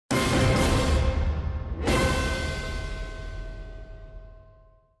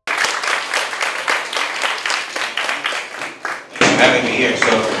having me here. So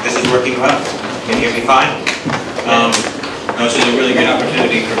this is working well. Can you hear me fine? This is a really good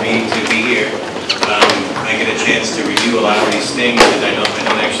opportunity for me to be here. I get a chance to review a lot of these things that I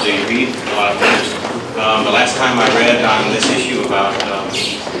don't actually read a lot of times. The last time I read on this issue about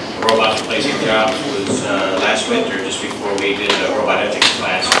robots replacing jobs was last winter, just before we did a robot ethics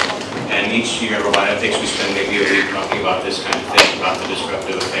class. And each year in robot ethics we spend maybe a week talking about this kind of thing, about the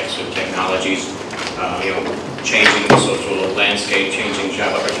disruptive effects of technologies, changing the social landscape, changing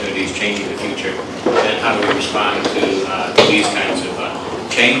job opportunities, changing the future, and how do we respond to these kinds of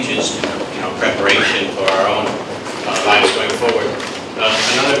changes, preparation for our own lives going forward.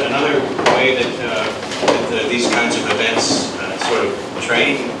 Another way that these kinds of events sort of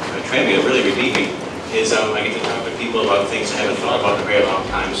train me, really redeem me, is I get to talk to people about things I haven't thought about in a very long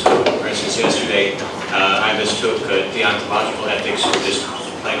time. So, for instance, yesterday I mistook deontological ethics for just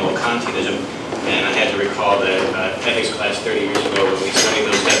plain old Kantianism, and I had to recall the ethics class 30 years ago when we studied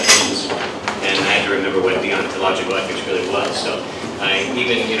those definitions, and I had to remember what deontological ethics really was. So, you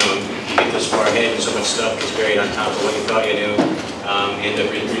get this far ahead and so much stuff gets buried on top of what you thought you knew. You end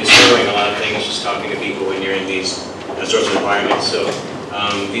up rediscovering a lot of things just talking to people when you're in these sorts of environments. So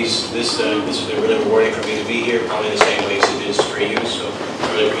this has been really rewarding for me to be here, probably the same way as it is for you. So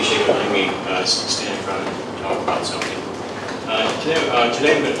I really appreciate you letting me stand in front and talk about something.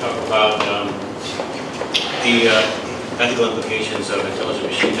 Today I'm going to talk about the ethical implications of intelligent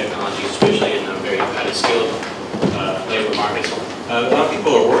machine technology, especially in very highly skilled labor markets. A lot of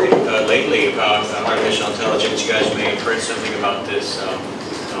people are worried lately about artificial intelligence. You guys may have heard something about this.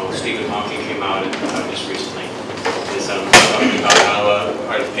 Stephen Hawking came out and just recently is talking about how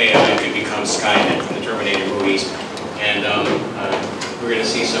AI could become Skynet from the Terminator movies, and we're going to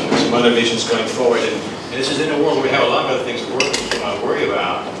see some other visions going forward. And this is in a world where we have a lot of other things to worry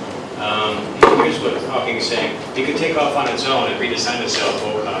about. Here's what Hawking is saying: it could take off on its own and redesign itself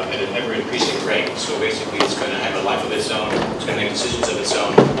at an ever-increasing rate. So basically, it's going to have a life of its own. It's going to make decisions of its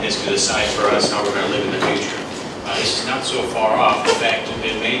own, and it's going to decide for us how we're going to live in the future. This is not so far off. In fact,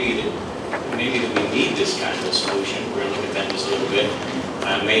 it may be that we need this kind of a solution. We're going to look at that in just a little bit.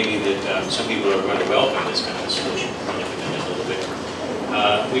 Maybe that some people are going to welcome this kind of a solution. We're going to look at that in just a little bit.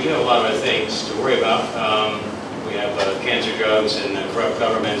 We do have a lot of other things to worry about. We have cancer drugs and corrupt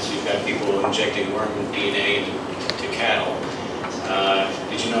governments. You've got people injecting worm DNA into cattle.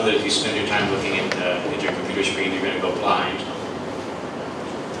 Did you know that if you spend your time looking at your computer screen, you're going to go blind?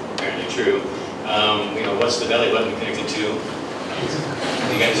 Apparently true. What's the belly button connected to?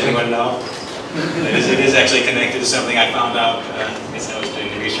 Does anyone know? It is actually connected to something I found out as I was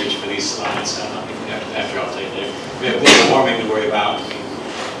doing the research for these slides. After I'll tell you later. We have global warming to worry about.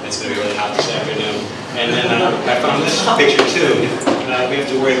 It's going to be really hot this afternoon. And then I found this picture too. We have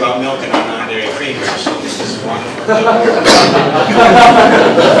to worry about milk in our non-dairy creamers. So this is wonderful.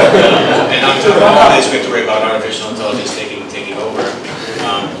 And on top of all this, we have to worry about artificial intelligence taking over.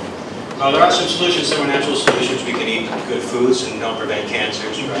 There are some solutions, some are natural solutions. We can eat good foods and help prevent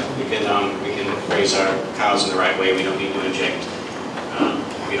cancers. Right? We can raise our cows in the right way. We don't need to inject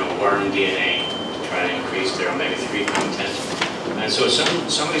worm DNA to try to increase their omega-3 content. And so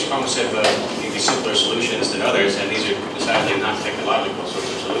some of these problems have maybe simpler solutions than others, and these are decidedly not technological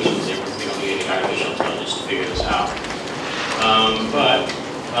sorts of solutions. We don't need any artificial intelligence to figure this out. But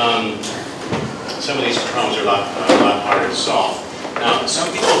some of these problems are a lot harder to solve. Now, some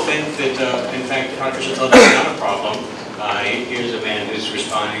people think that, in fact, artificial intelligence is not a problem. Here's a man who's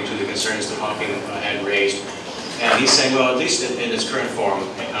responding to the concerns that Hawking had raised. And he's saying, well, at least in its current form,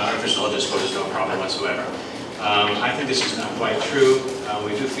 artificial intelligence poses no problem whatsoever. I think this is not quite true.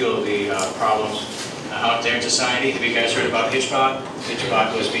 We do feel the problems out there in society. Have you guys heard about Hitchbot?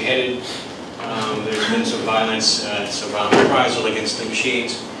 Hitchbot was beheaded. There's been some violence, some reprisal against the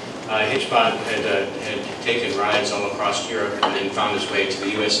machines. Hitchbot had taken rides all across Europe and then found his way to the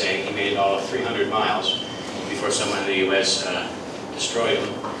USA. He made all of 300 miles before someone in the US destroyed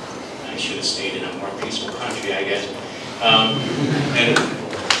him. I should have stayed in a more peaceful country, I guess. And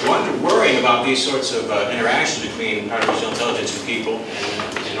worrying about these sorts of interactions between artificial intelligence and people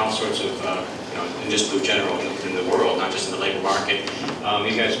and all sorts of, and just in general in the world, not just in the labor market.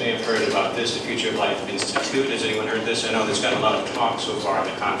 You guys may have heard about this, the Future of Life Institute. Has anyone heard this? I know there's gotten a lot of talk so far at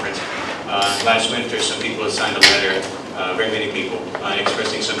the conference. Last winter, some people had signed a letter, very many people,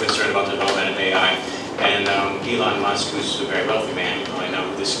 expressing some concern about the development of AI. And Elon Musk, who's a very wealthy man, you probably know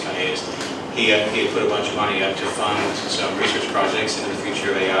who this guy is, he had put a bunch of money up to fund some research projects into the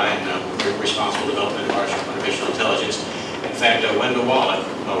future of AI and responsible development of artificial intelligence. In fact, Wendell Wallach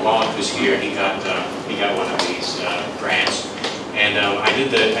who's here, he got one of these grants. And I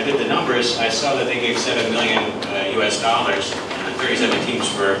did the numbers. I saw that they gave $7 million US 37 teams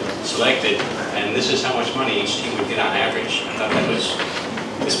were selected, and this is how much money each team would get on average. I thought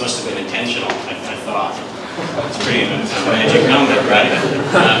this must have been intentional, I thought. It's pretty a magic number, right?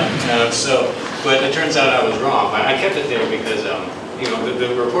 But it turns out I was wrong. I kept it there because, you know, the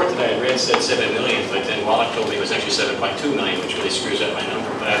report that I had read said 7 million, but then Wallach told me it was actually 7.2 million, which really screws up my number,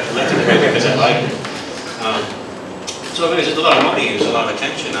 but I left it there because I liked it. So there's a lot of money, there's a lot of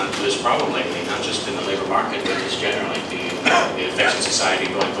attention onto this problem lately, not just in the labor market, but just generally. The effects in society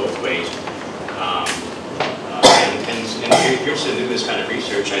going both ways. And if you're interested in this kind of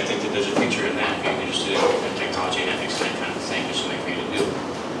research, I think that there's a future in that. If you're interested in technology and ethics and that kind of thing, there's something for you to do.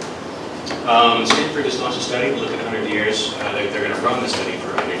 Stanford just launched a study to look at 100 years. They're going to run the study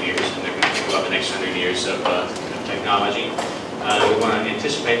for 100 years, and they're going to think about the next 100 years of technology. We want to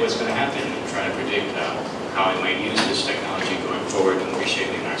anticipate what's going to happen and try to predict how we might use this technology going forward and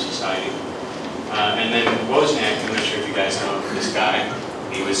reshaping our society. And then Wozniak, I'm not sure if you guys know this guy.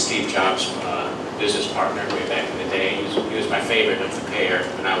 He was Steve Jobs' business partner way back in the day. He was my favorite of the pair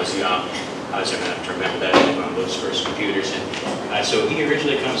when I was young. I was going to have to remember that in one of those first computers. And so he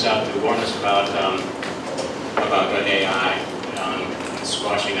originally comes out to warn us about AI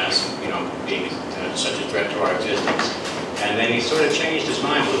squashing us, you know, being such a threat to our existence. And then he sort of changed his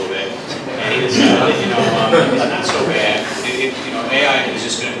mind a little bit, and he decided that, you know, it's not so bad. You know, AI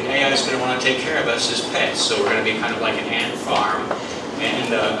is going to want to take care of us as pets, so we're going to be kind of like an ant farm, and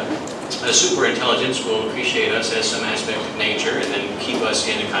the super intelligence will appreciate us as some aspect of nature, and then keep us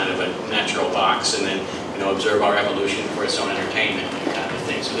in a kind of a natural box, and then, you know, observe our evolution for its own entertainment, kind of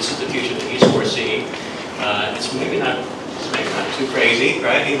thing. So this is the future that he's foreseeing. It's maybe not too crazy,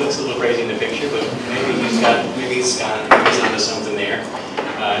 right? He looks a little crazy in the picture, but maybe he's onto something there.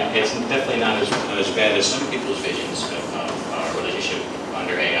 It's definitely not as bad as some people's visions of our relationship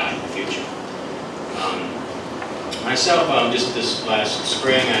under AI in the future. Myself, just this last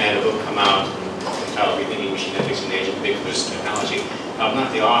spring, I had a book come out entitled Rethinking Machine Ethics in the Age of Ubiquitous Technology. I'm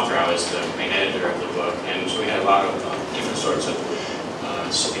not the author, I was the main editor of the book, and so we had a lot of different sorts of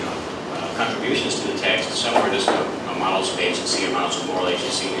contributions to the text. Some were just a models page and see a models of moral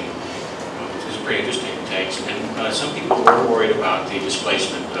agency, and it was a pretty interesting text. And some people were worried about the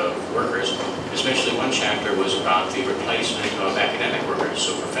displacement of workers, especially one chapter was about the replacement of academic workers,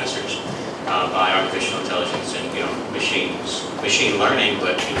 so professors, by artificial intelligence and, you know, machine learning,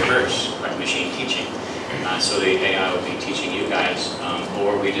 but in reverse, like machine teaching. So the AI would be teaching you guys,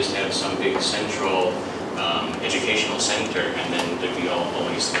 or we just have some big central educational center, and then there'd be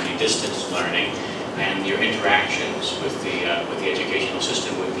always the distance learning, and your interactions with the educational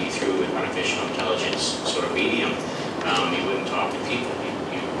system would be through an artificial intelligence sort of medium. You wouldn't talk to people;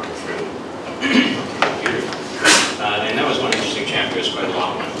 you work through a computer. And that was one interesting chapter. It's quite a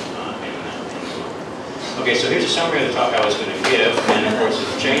long one. Okay, so here's a summary of the talk I was going to give, and of course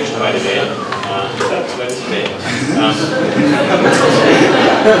it's changed quite a bit. But it's a bit.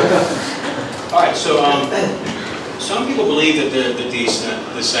 All right, so some people believe that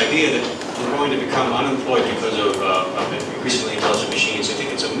this idea that we're going to become unemployed because of increasingly intelligent machines, I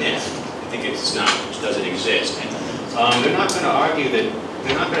think it's a myth. I think it's not, it doesn't exist. And they're not going to argue that,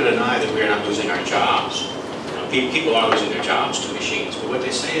 they're not going to deny that we're not losing our jobs. People are losing their jobs to machines, but what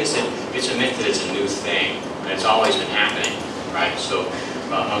they say is that it's a myth that it's a new thing, and it's always been happening, right? So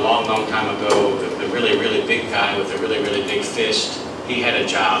a long, long time ago, the really, really big guy with the really, really big fist, he had a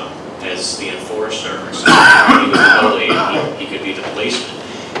job as the enforcer or something. He was a bully, and he could be the policeman.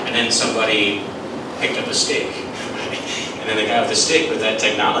 And then somebody picked up a stick, right? And then the guy with the stick, with that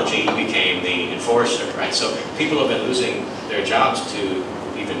technology, became the enforcer, right? So people have been losing their jobs to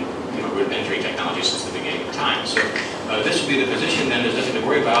even, you know, rudimentary technology since the beginning of time. So this would be the position. Then there's nothing to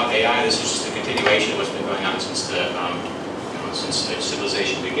worry about. AI. This is just a continuation of what's been going on since since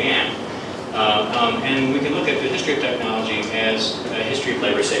civilization began. And we can look at the history of technology as a history of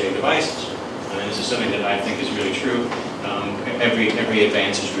labor-saving devices. And this is something that I think is really true. Every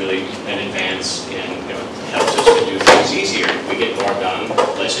advance is really an advance in, you know, helps us to do things easier. We get more done,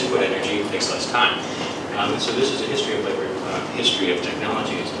 less input energy, takes less time. So this is a history of history of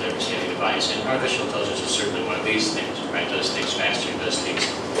technology as a labor-saving device, and artificial intelligence is certainly one of these things, right? It does things faster, it does things,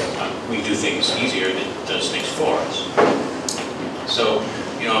 we do things easier, and it does things for us. So,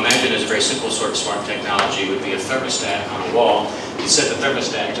 you know, imagine as a very simple sort of smart technology would be a thermostat on a wall. You set the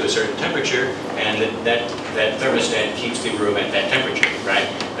thermostat to a certain temperature, and that thermostat keeps the room at that temperature, right?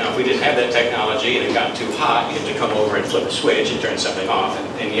 Now, if we didn't have that technology and it got too hot, you have to come over and flip a switch and turn something off,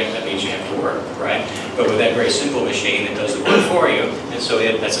 and yet that means you have to work, right? But with that very simple machine, it does the work for you, and so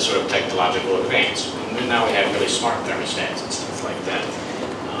that's a sort of technological advance. And now we have really smart thermostats and stuff like that,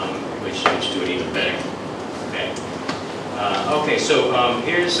 which do it even better. Okay. Okay, so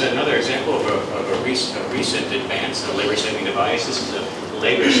here's another example of a recent advance, a labor-saving device. This is a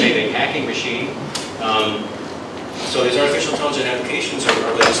labor-saving hacking machine. So these artificial intelligence applications are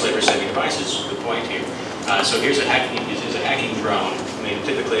really just labor-saving devices, the point here. So here's a hacking drone. I mean,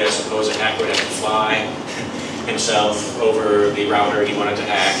 typically, I suppose a hacker would have to fly himself over the router he wanted to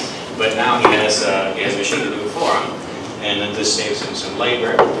hack, but now he has a machine to do it for him, and then this saves him some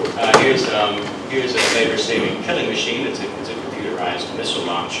labor. Here's a labor-saving killing machine. It's a computerized missile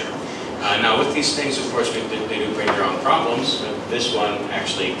launcher. Now, with these things, of course, they do bring their own problems. This one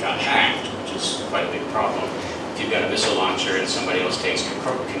actually got hacked, which is quite a big problem. If you've got a missile launcher and somebody else takes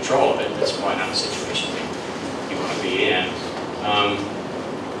control of it, that's probably not a situation that you want to be in.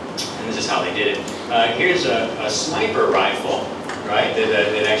 And this is how they did it. Here's a sniper rifle, right?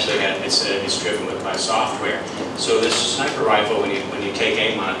 That actually it's driven by software. So this sniper rifle, when you take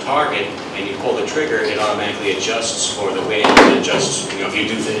aim on a target and you pull the trigger, it automatically adjusts for the wind. It adjusts, if you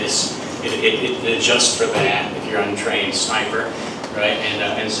do this, it adjusts for that. If you're an untrained sniper, right?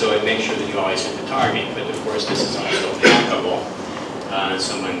 And so it makes sure that you always hit the target. But of course, this is also hackable.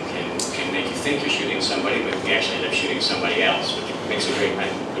 Someone can make you think you're shooting somebody, but you actually end up shooting somebody else, which makes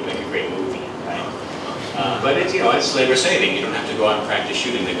would make a great movie, right? But it's labor saving. You don't have to go out and practice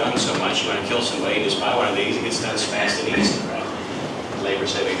shooting the gun so much. You want to kill somebody, you just buy one of these. It gets done fast and easy, right? Labor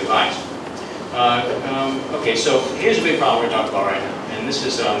saving device. Okay, so here's a big problem we're talking about right now, and this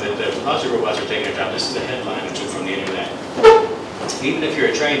is that lots of robots are taking their job. This is a headline I took from the internet. Even if you're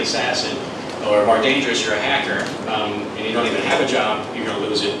a trained assassin, or more dangerous, you're a hacker, and you don't even have a job, you're going to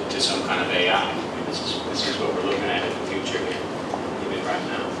lose it to some kind of AI. This is what we're looking at in the future here, even right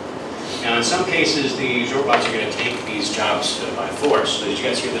now. Now, in some cases, these robots are going to take these jobs by force. So did you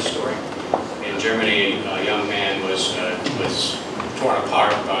guys hear this story? In Germany, a young man was torn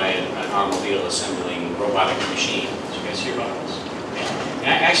apart by an automobile assembling robotic machine. Did you guys hear about this?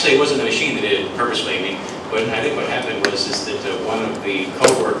 Yeah. Actually, it wasn't the machine that did it purposely. But I think what happened was that one of the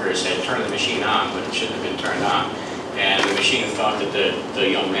co-workers had turned the machine on, but it shouldn't have been turned on. And the machine thought that the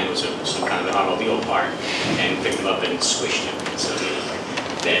young man was some kind of an automobile part and picked him up and squished him. So he was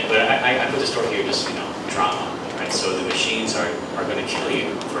dead. But I put the story here just, drama. Right? So the machines are going to kill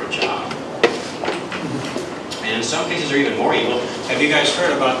you for a job. And in some cases, they're even more evil. Have you guys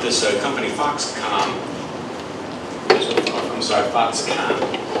heard about this company, Foxconn? I'm sorry, Foxconn.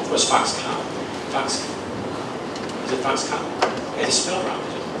 What's Foxconn? Foxconn. Is it Foxconn? It's spelled wrong,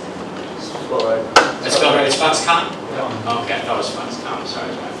 is it? It's spelled right. It's spelled right. It's Foxconn? Yeah. Oh, okay, I thought it was Foxconn. Sorry,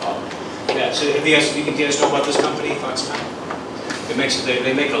 it's my fault. Yeah. So, do you guys know about this company, Foxconn?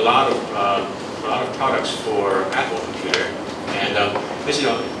 They make a lot of products for Apple computer, and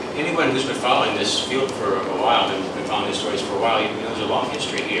anyone who's been following this field for a while, and been following these stories for a while, there's a long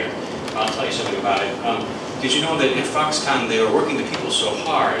history here. I'll tell you something about it. Did you know that in Foxconn they were working the people so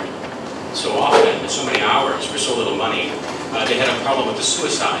hard, so often, so many hours for so little money, they had a problem with the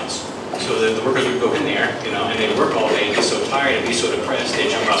suicides. So the workers would go in there, and they'd work all day and be so tired and be so depressed, they'd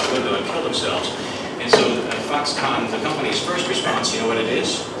jump out the window and kill themselves. And so Foxconn, the company's first response, you know what it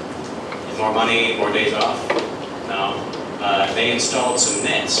is? More money, more days off? No. They installed some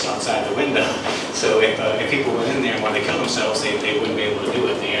nets outside the window. So if people went in there and wanted to kill themselves, they wouldn't be able to do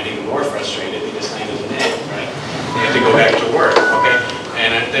it. They got even more frustrated. They just landed the net, right? They have to go back to work, okay?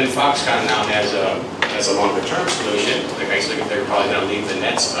 And then Foxconn now has a longer-term solution. They're probably going to leave the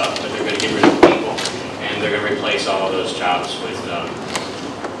nets up, but they're going to get rid of the people, and they're going to replace all of those jobs with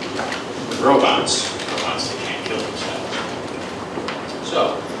robots that can't kill themselves.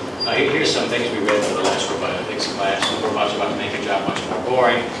 So here's some things we read for the last robotics class. Robots are about to make a job much more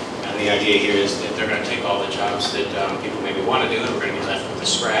boring, and the idea here is that they're going to take all the jobs that people maybe want to do, and we're going to be left with the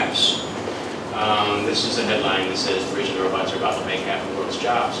scraps. This is a headline that says Vision robots are about to make half the world's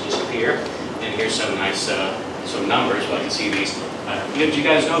jobs disappear. And here's some nice some numbers. We'll like to see these. Do you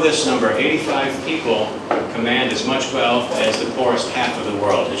guys know this number? 85 people command as much wealth as the poorest half of the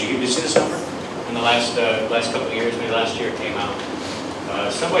world. Did you see this number in the last couple of years? Maybe last year it came out.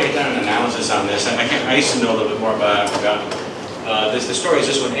 Somebody had done an analysis on this. I used to know a little bit more about it. I forgot. The story is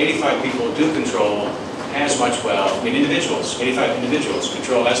this one: 85 people do control as much wealth. 85 individuals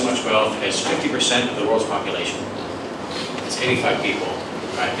control as much wealth as 50% of the world's population. It's 85 people,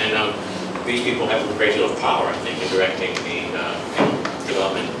 right? And these people have a great deal of power, I think, in directing the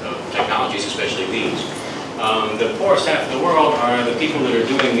development of technologies, especially these. The poorest half of the world are the people that are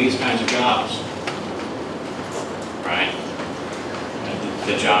doing these kinds of jobs, right?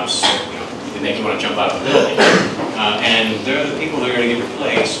 The jobs that make you want to jump out of the building. And they're the people that are going to get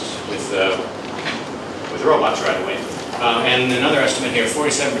replaced with robots right away. And another estimate here,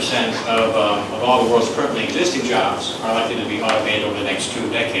 47% of all the world's currently existing jobs are likely to be automated over the next 2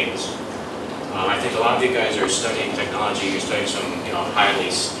 decades. I think a lot of you guys are studying technology, you're studying some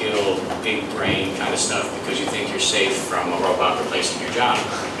highly skilled, big brain kind of stuff because you think you're safe from a robot replacing your job.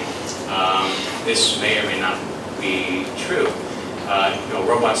 This may or may not be true.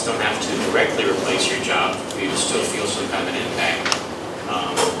 Robots don't have to directly replace your job. You still feel some kind of an impact.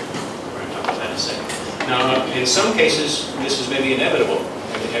 We're going to talk about that in a second. Now, in some cases, this is maybe inevitable.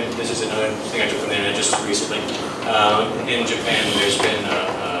 And this is another thing I took from the internet just recently. In Japan, there's been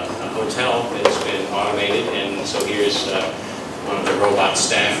a hotel that's been automated, and so here's one of the robot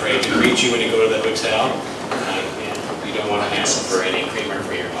staff ready to greet you when you go to the hotel. You don't want to ask for any creamer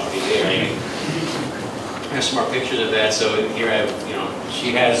for your coffee there. I have some more pictures of that. So here I have,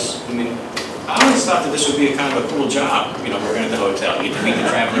 she has, I always thought that this would be a kind of a cool job. Working at the hotel, you get to meet the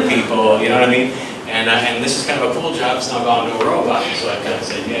traveler people, you know what I mean? And this is kind of a cool job. It's now gone to a robot. So I kind of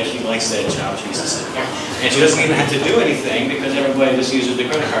said, yeah, she likes that job. She used to sit there. And she doesn't even have to do anything because everybody just uses the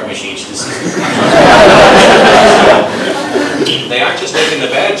credit card machine. She just They aren't just making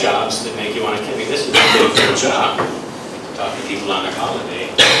the bad jobs that make you want to kill me. This is a really cool job. Talk to people on their holiday.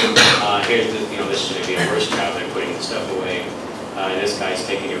 Here's the, this is maybe a worse job. They're putting the stuff away. This guy's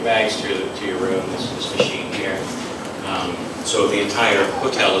taking your bags to your room. This machine here. So the entire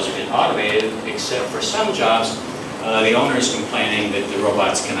hotel has been automated, except for some jobs. The owner is complaining that the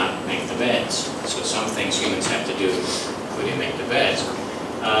robots cannot make the beds. So some things humans have to do, including make the beds.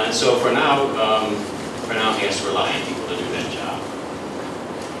 So for now he has to rely on people to do that job.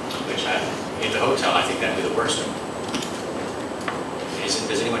 Which in the hotel, I think that'd be the worst of it.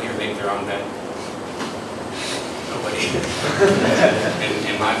 Does anyone here make their own bed? Nobody.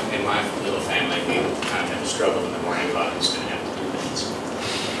 in my little family, we kind of have a struggle in the morning about who's going to have to do that. So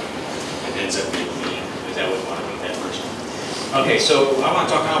it ends up being me, because I wouldn't want to be that person. Okay, so I want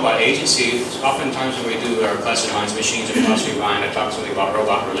to talk now about agency. Oftentimes when we do our class of minds, machines, or philosophy of mind, I talk something about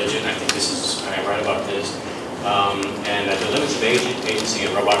robot religion. I think I write about this. And the limits of agency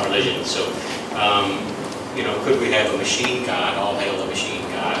and robot religion. So, could we have a machine god? All hail the machine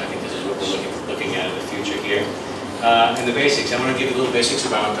god. I think this is what we're looking at in the future here. And the basics. I'm going to give you a little basics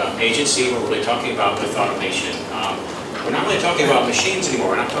about agency. We're really talking about with automation. We're not really talking about machines anymore.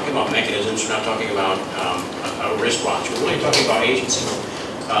 We're not talking about mechanisms. We're not talking about a wristwatch. We're really talking about agency.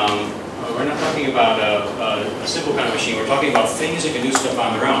 We're not talking about a simple kind of machine. We're talking about things that can do stuff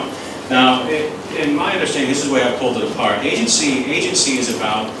on their own. Now, in my understanding, this is the way I pulled it apart. Agency is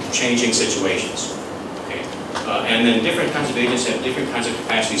about changing situations. Okay? And then different kinds of agents have different kinds of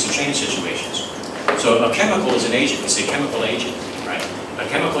capacities to change situations. So a chemical is an agent. It's a chemical agent, right? A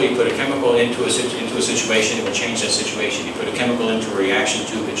chemical, you put a chemical into a situation, it will change that situation. You put a chemical into a reaction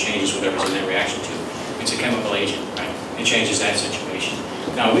tube, it changes whatever's in that reaction tube. It's a chemical agent, right? It changes that situation.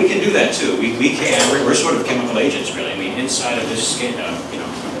 Now, we can do that too. We're sort of chemical agents, really. I mean, inside of this skin,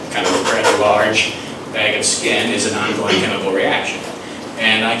 kind of a rather large bag of skin is an ongoing chemical reaction.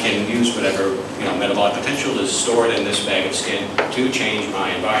 And I can use whatever metabolic potential is stored in this bag of skin to change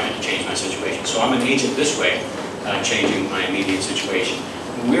my environment, to change my situation. So I'm an agent this way, changing my immediate situation.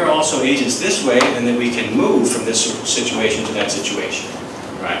 We're also agents this way, and then we can move from this situation to that situation,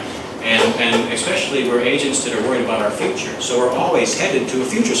 right? And especially we're agents that are worried about our future. So we're always headed to a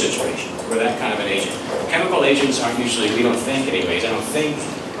future situation. We're that kind of an agent. Chemical agents aren't usually, we don't think anyways. I don't think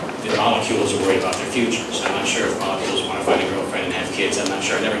that molecules are worried about their futures. I'm not sure if molecules want to find a girlfriend and have kids. I'm not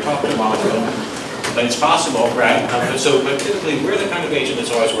sure. I never talked to a molecule. But it's possible, right? But typically, we're the kind of agent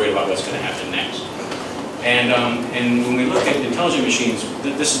that's always worried about what's going to happen next. And when we look at intelligent machines,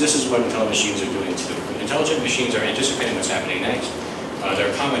 this is what intelligent machines are doing too. Intelligent machines are anticipating what's happening next.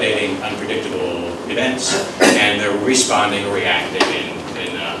 They're accommodating unpredictable events, and they're responding or reacting in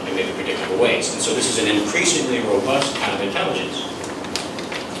maybe predictable ways. And so this is an increasingly robust kind of intelligence.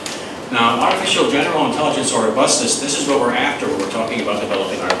 Now, artificial general intelligence or robustness, this is what we're after when we're talking about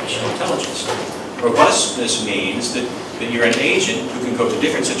developing artificial intelligence. Robustness means that you're an agent who can go to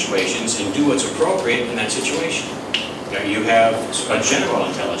different situations and do what's appropriate in that situation. Now, you have a general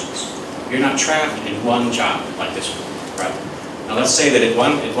intelligence. You're not trapped in one job like this one, right? Now, let's say that at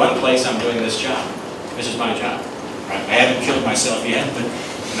one place I'm doing this job. This is my job, right? I haven't killed myself yet, but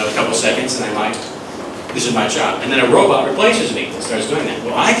another couple seconds and I might. This is my job. And then a robot replaces me and starts doing that.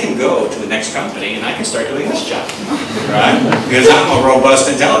 Well, I can go to the next company and I can start doing this job, right? Because I'm a robust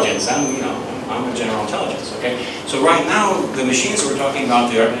intelligence. I'm a general intelligence, okay? So right now, the machines that we're talking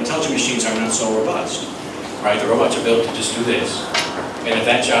about, the intelligent machines are not so robust, right? The robots are built to just do this. And if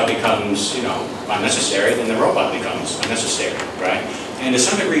that job becomes, unnecessary, then the robot becomes unnecessary, right? And to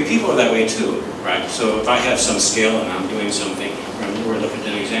some degree, people are that way too, right? So if I have some skill and I'm doing something, we're looking at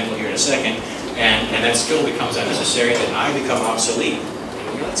an example here in a second, and that skill becomes unnecessary, then I become obsolete.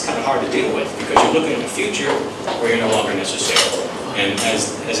 And, you know, that's kind of hard to deal with because you're looking at the future where you're no longer necessary. And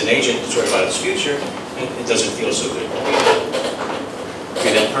as an agent sort of about its future, it doesn't feel so good to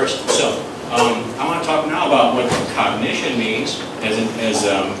be that person. So I want to talk now about what cognition means in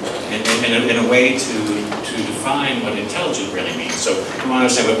a way to define what intelligent really means. So I want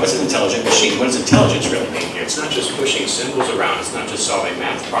to say, what's an intelligent machine? What does intelligence really mean here? It's not just pushing symbols around. It's not just solving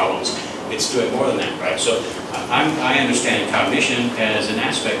math problems. It's doing more than that, right? So I understand cognition as an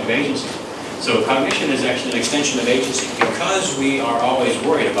aspect of agency. So cognition is actually an extension of agency. Because we are always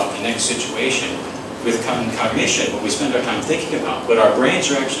worried about the next situation, with cognition, what we spend our time thinking about, what our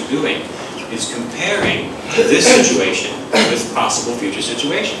brains are actually doing, is comparing this situation with possible future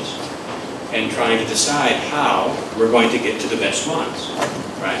situations and trying to decide how we're going to get to the best ones,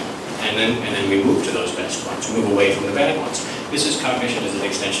 right? And then we move to those best ones, move away from the bad ones. This is cognition as an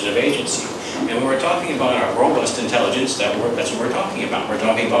extension of agency. And when we're talking about our robust intelligence, that's what we're talking about. We're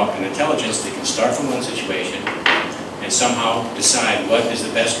talking about an intelligence that can start from one situation and somehow decide what is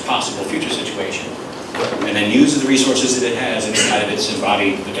the best possible future situation, and then use the resources that it has inside of its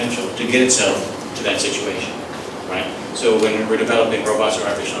embodied potential to get itself to that situation, right? So when we're developing robots or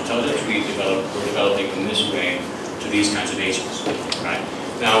artificial intelligence, we're developing in this way to these kinds of agents, right?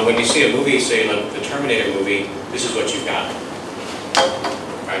 Now, when you see a movie, say like the Terminator movie, this is what you've got,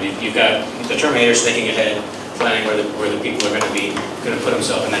 right? You've got the Terminator's thinking ahead, planning where the people are going to put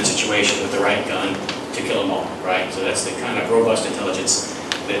himself in that situation with the right gun to kill them all, right? So that's the kind of robust intelligence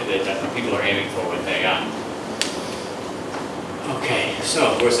that people are aiming for with AI. Okay,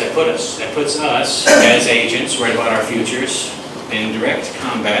 so where's that put us? That puts us as agents worried about our futures in direct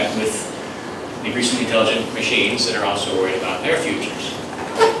combat with increasingly intelligent machines that are also worried about their futures.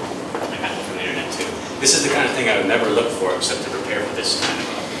 I got it from the internet too. This is the kind of thing I would never look for except to prepare for this kind of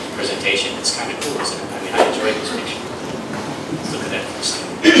presentation. It's kind of cool, isn't it? I mean, I enjoy this picture. Let's look at that for a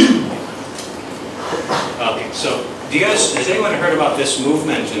second. Okay, so has anyone heard about this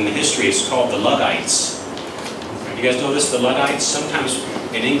movement in the history? It's called the Luddites. You guys know this, the Luddites? Sometimes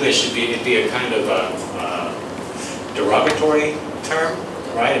in English it'd be a kind of derogatory term,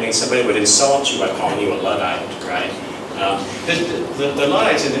 right? I mean, somebody would insult you by calling you a Luddite, right? The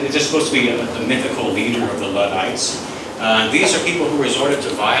Luddites, and it's just supposed to be a mythical leader of the Luddites. These are people who resorted to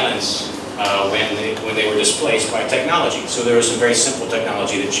violence when they were displaced by technology. So there was some very simple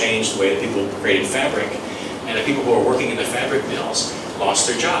technology that changed the way that people created fabric. And the people who were working in the fabric mills lost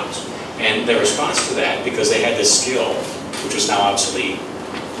their jobs. And their response to that, because they had this skill, which was now obsolete,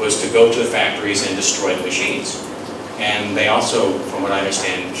 was to go to the factories and destroy the machines. And they also, from what I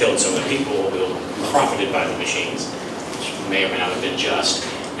understand, killed some of the people who profited by the machines, which may or may not have been just.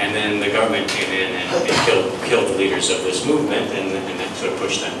 And then the government came in and killed the leaders of this movement and then sort of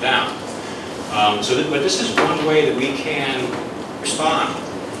pushed them down. But this is one way that we can respond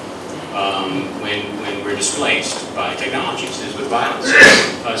when we're displaced by technologies, is with violence.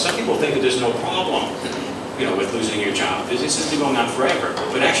 Some people think that there's no problem, you know, with losing your job. This has been going on forever.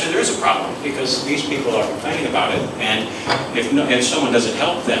 But actually there is a problem because these people are complaining about it, and if someone doesn't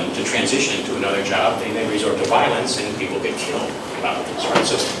help them to transition to another job, they may resort to violence and people get killed about this, right?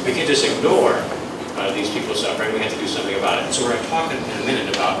 So we can't just ignore these people suffering. We have to do something about it. So we're going to talk in a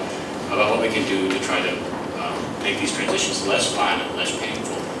minute about what we can do to try to make these transitions less violent, less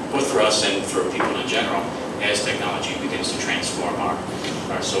painful, both for us and for people in general, as technology begins to transform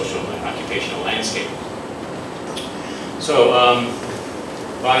our social and occupational landscape. So,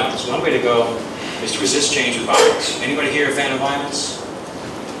 violence. One way to go is to resist change with violence. Anybody here a fan of violence?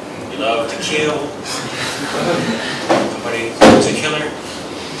 You love to kill? Somebody who's a killer?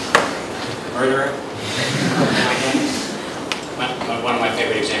 Murderer? One of my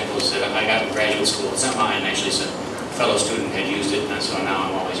favorite examples that I got in graduate school, it's not mine actually, it's a fellow student had used it, and so now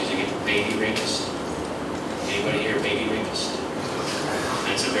I'm always using it. Baby rapist. Anybody here a baby rapist?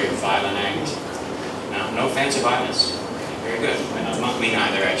 That's a very violent act. No fans of violence. Very good. Not me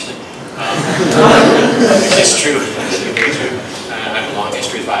neither, actually. It's true. It's very true. I have a long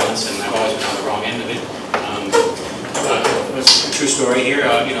history of violence, and I've always been on the wrong end of it. It's a true story here.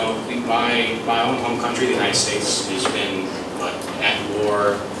 You know, my own home country, the United States, has been at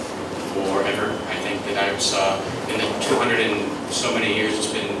war forever. I think that I saw in the 200 and so many years it's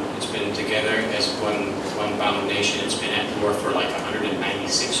been together as one bound nation. It's been at war for like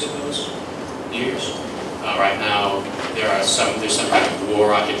 196 of those years. Right now, there's some kind of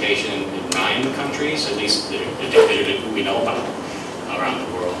war occupation in 9 countries, at least that we know about around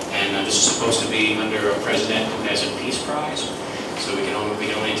the world. And this is supposed to be under a president who has a peace prize. So we can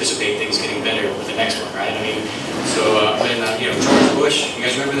only anticipate things getting better with the next one, right? I mean, so you know, George Bush. You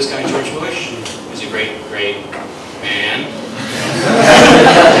guys remember this guy, George Bush? He's a great man.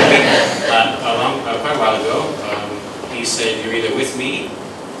 Quite a while ago, he said, "You're either with me,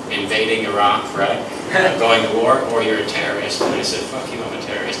 invading Iraq, right, going to war, or you're a terrorist." And I said, "Fuck you, I'm a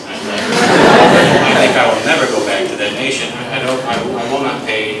terrorist." And I think I will never go back to that nation. I will not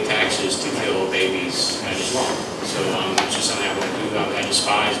pay taxes to kill babies. I just won't. So it's just something I won't do. I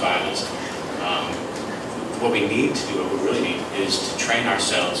despise violence. What we need to do, what we really need, is to train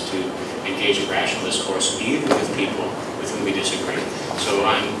ourselves to engage in rational discourse, even with people with whom we disagree. So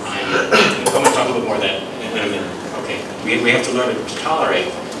I'm going to talk a little bit more of that in a minute. Okay, we have to learn to tolerate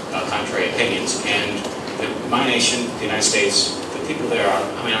contrary opinions, and my nation, the United States, the people there are,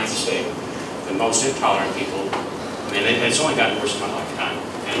 I mean, I have to say, the most intolerant people. I mean, it's only gotten worse in my lifetime,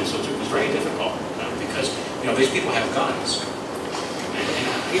 and so it's very difficult because, you know, these people have guns. And,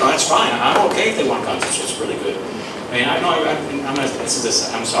 you know, that's fine. I'm okay if they want guns. It's really good. I mean, I know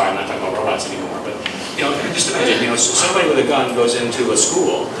I'm sorry, I'm not talking about robots anymore, but, you know, just imagine, you know, somebody with a gun goes into a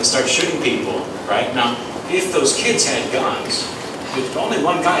school and starts shooting people, right? Now, if those kids had guns, only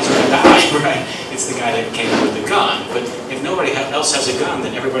one guy's going to die, right? It's the guy that came in with the gun. But if nobody else has a gun,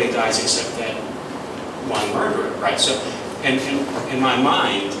 then everybody dies except that one murderer, right? So, and in my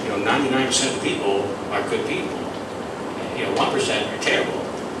mind, you know, 99% of the people are good people. You know, 1% are terrible.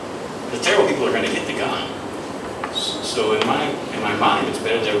 The terrible people are going to get the gun. So in my mind, it's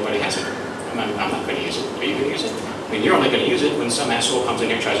better that everybody has it. I'm not going to use it. Are you going to use it? I mean, you're only going to use it when some asshole comes in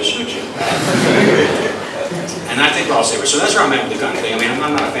here and tries to shoot you. And I think we're all safer. So that's where I'm at with the gun thing. I mean, I'm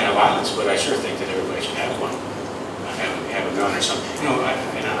not a fan of violence, but I sure think that everybody should have one. Have a gun or something. You know,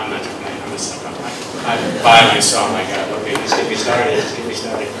 I'm not violence. Oh my God. Okay, let's get me started.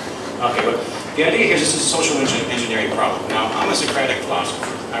 Okay, but the idea here is this is a social engineering problem. Now, I'm a Socratic philosopher.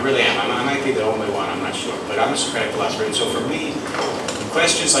 I really am. I might be the only one. I'm not sure. But I'm a Socratic philosopher. And so for me,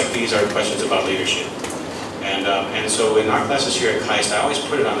 questions like these are questions about leadership. And so in our classes here at KAIST, I always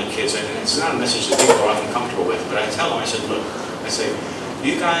put it on the kids, and it's not a message that people are often comfortable with, but I tell them, I said, look, I say,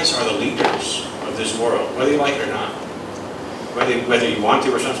 you guys are the leaders of this world, whether you like it or not. Whether you want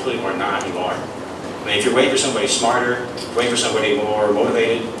the responsibility or not, you are. I mean, if you're waiting for somebody smarter, waiting for somebody more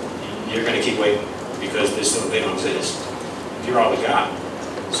motivated, you're going to keep waiting because they don't exist. You're all we got.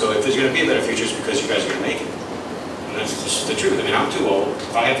 So if there's going to be a better future, it's because you guys are going to make it. And that's just the truth. I mean, I'm too old.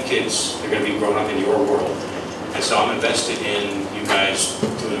 If I have kids, they're going to be growing up in your world. And so I'm invested in you guys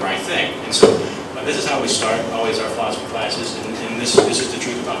doing the right thing. And so this is how we start always our philosophy classes. And this is the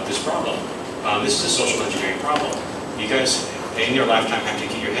truth about this problem. This is a social engineering problem. You guys, in your lifetime, have to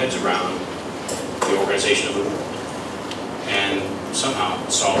get your heads around the organization of the world and somehow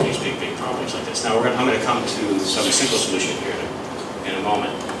solve these big problems like this. Now, I'm going to come to some simple solution here in a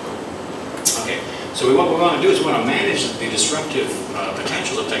moment. Okay, so what we want to do is we want to manage the disruptive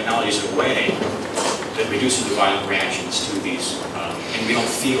potentials of technologies in a way that reduces the violent reactions to these, and we don't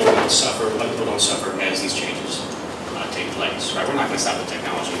suffer, other people don't suffer as these changes take place. Right? We're not going to stop the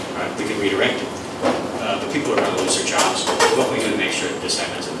technology. Right? We can redirect it. But people are going to lose their jobs. What we do to make sure that this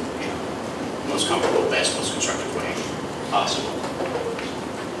happens in the most comfortable, best, most constructive way possible.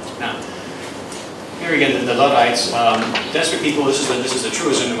 Now, here again, the Luddites, desperate people, this is the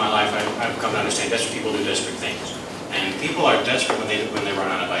truism in my life. I've come to understand desperate people do desperate things. And people are desperate when they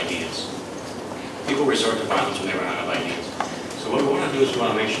run out of ideas. People resort to violence when they run out of ideas. So what we want to do is we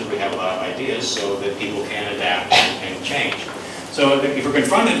want to make sure we have a lot of ideas so that people can adapt and change. So if we're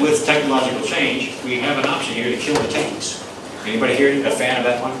confronted with technological change, we have an option here to kill the techies. Anybody here a fan of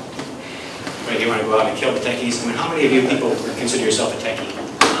that one? Anybody here want to go out and kill the techies? I mean, how many of you people consider yourself a techie?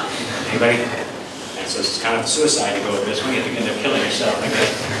 Anybody? And so it's kind of suicide to go with this one. You have to end up killing yourself, I guess.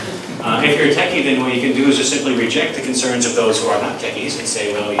 If you're a techie, then what you can do is just simply reject the concerns of those who are not techies and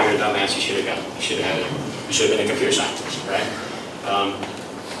say, well, you're a dumbass, you should have been a computer scientist, right?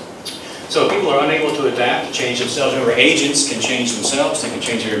 So people are unable to adapt, to change themselves. Remember, agents can change themselves. They can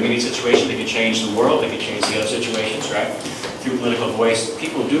change their immediate situation. They can change the world. They can change the other situations, right? Through political voice,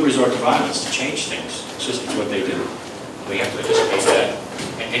 people do resort to violence to change things. It's just what they do. We have to anticipate that.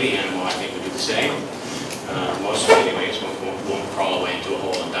 Any animal, I think, would do the same. Most of them, anyways, won't crawl away into a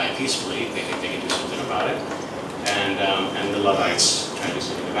hole and die peacefully. They think they can do something about it. And the Luddites try to do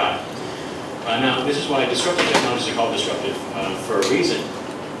something about it. Now, this is why disruptive technologies are called disruptive for a reason.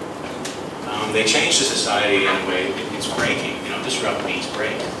 They change the society in a way, it's breaking. You know, disrupt means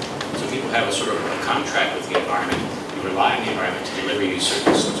break. So people have a sort of a contract with the environment. You rely on the environment to deliver you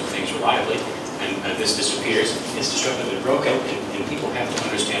certain sorts of things reliably. And this disappears. It's disruptively broken, and people have to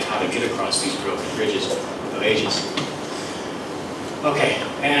understand how to get across these broken bridges of agency. Okay,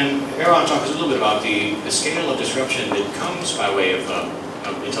 and here I want to talk a little bit about the scale of disruption that comes by way of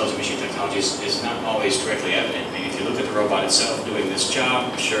intelligent machine technologies is not always directly evident. I mean, if you look at the robot itself doing this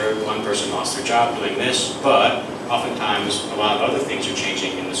job, sure, one person lost their job doing this, but oftentimes a lot of other things are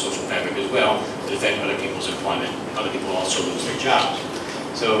changing in the social fabric as well that affect other people's employment. Other people also lose their jobs.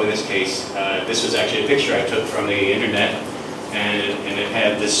 So in this case, this was actually a picture I took from the internet, and it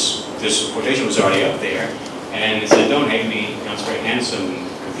had this quotation was already up there, and it said, "Don't hate me." You know, it's a very handsome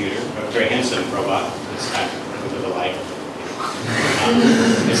computer, a very handsome robot. It's kind of with a light.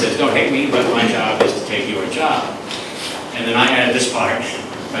 It says, "Don't hate me, but my job is to take your job." And then I added this part,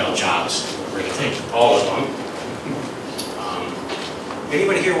 well, jobs. We're going to take all of them.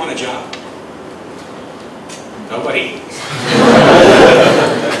 Anybody here want a job? Nobody.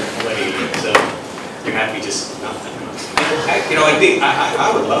 Nobody. So you're happy just nothing. You know,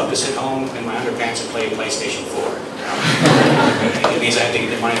 I would love to sit home in my underpants and play PlayStation 4. It means I have to get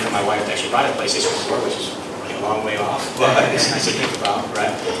the money from my wife to actually buy a PlayStation 4, which is a long way off, but it's nice to think about,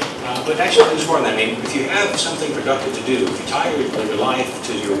 right? But actually, there's more than that. I mean, if you have something productive to do, if you tie your life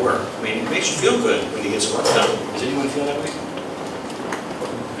to your work, I mean, it makes you feel good when you get some work done. Does anyone feel that way?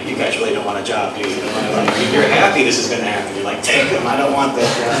 You guys really don't want a job, do you? You're happy this is going to happen. You're like, take them, I don't want that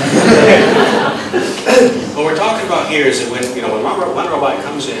job. What we're talking about here is that when one robot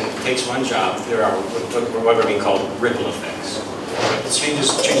comes in, takes one job, there are what are being called ripple effects. It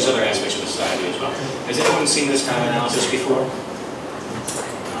changes other aspects of society as well. Has anyone seen this kind of analysis before?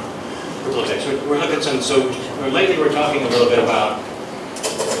 Ripple effects. We're looking at some. So lately, we're talking a little bit about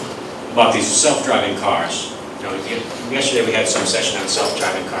these self-driving cars. You know, yesterday we had some session on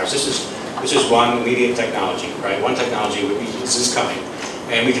self-driving cars. This is one immediate technology, right? One technology, this is coming.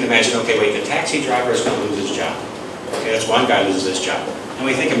 And we can imagine, okay, wait, the taxi driver is going to lose his job. Okay, that's one guy loses his job. And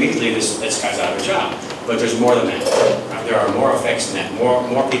we think immediately this guy's out of a job. But there's more than that. Right? There are more effects than that.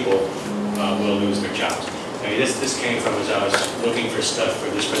 More people will lose their jobs. I mean, this came from, as I was looking for stuff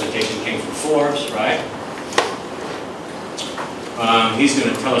for this presentation, came from Forbes, right? He's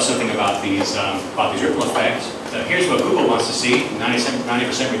going to tell us something about these ripple effects. So here's what Google wants to see: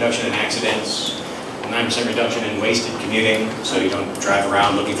 90% reduction in accidents, 9% reduction in wasted commuting, so you don't drive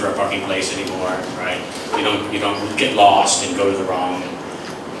around looking for a parking place anymore, right? You don't get lost and go to the wrong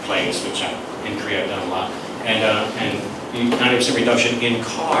place, which in Korea I've done a lot. And 90% reduction in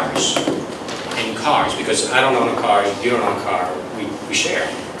cars. Because I don't own a car, you don't own a car, we share,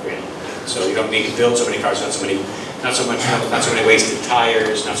 really. So you don't need to build so many cars, not so many wasted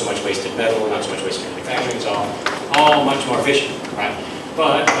tires, not so much wasted metal, not so much wasted manufacturing. It's all much more efficient, right?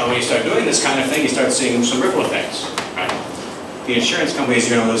 But when you start doing this kind of thing, you start seeing some ripple effects, right? The insurance companies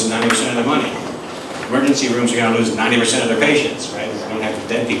are going to lose 90% of their money. Emergency rooms are going to lose 90% of their patients, right? We don't have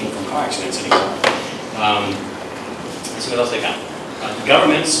dead people from car accidents anymore. Let's see what else they got.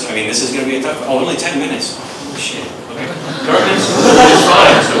 Governments, I mean, this is going to be a tough, only 10 minutes. Oh, shit. Okay. Governments, it's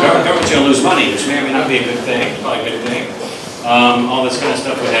fine. So government's going to lose money, which may or may not be a good thing, probably a good thing. All this kind of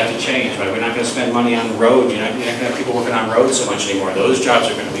stuff would have to change, right? We're not going to spend money on the road. You're not going to have people working on roads so much anymore. Those jobs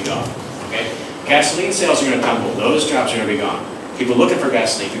are going to be gone, okay? Gasoline sales are going to tumble. Those jobs are going to be gone. People looking for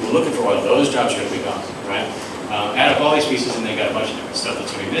gasoline, people looking for oil, those jobs are going to be gone, right? Add up all these pieces and they got a bunch of different stuff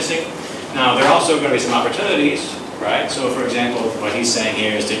that's going to be missing. Now, there are also going to be some opportunities, right? So, for example, what he's saying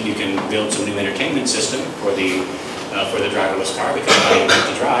here is that you can build some new entertainment system for the driverless car, because now you don't have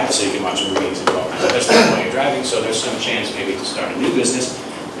to drive, so you can watch movies and all kinds of other stuff while you're driving. So there's some chance maybe to start a new business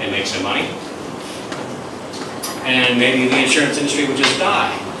and make some money. And maybe the insurance industry would just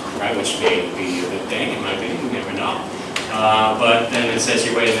die, right? Which may be a good thing, in my opinion. You never know. But then it says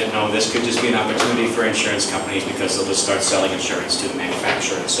here, wait a minute, no, this could just be an opportunity for insurance companies because they'll just start selling insurance to the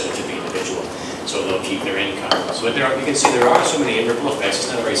manufacturer instead of to the individual. So they'll keep their income. So you can see there are so many ripple effects. It's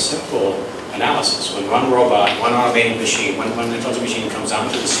not a very simple analysis. When one robot, one automated machine, one intelligent machine comes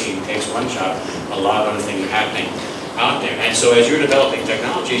onto the scene, takes one job, a lot of other things are happening out there. And so as you're developing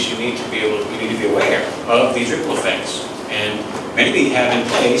technologies, you need to be aware of these ripple effects and maybe have in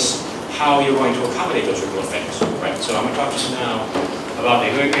place how you're going to accommodate those ripple effects. Right. So I'm going to talk just now about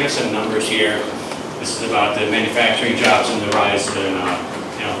here's some numbers here. This is about the manufacturing jobs and the rise in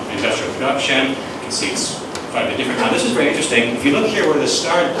industrial production. You can see it's quite a bit different. Now this is very interesting. If you look here where this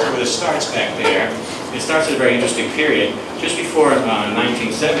starts back there, it starts at a very interesting period, just before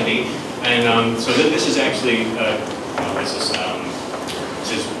 1970. And so this is actually this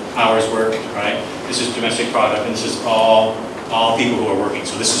is hours worked, right? This is domestic product, and this is all people who are working.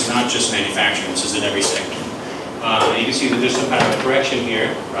 So this is not just manufacturing. This is in every sector. You can see that there's some kind of a correction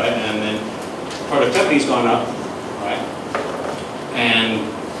here, right? And then productivity's gone up, right? And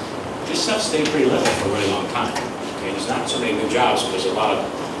this stuff stayed pretty level for a really long time. Okay, there's not so many new jobs, but there's a lot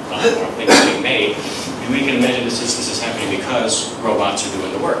more things being made. And we can imagine this is happening because robots are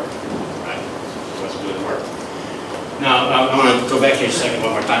doing the work, right? Robots are doing the work. Now, I want to go back here a second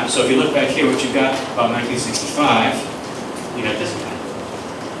one more time. So if you look back here, what you've got about 1965, you know, this guy.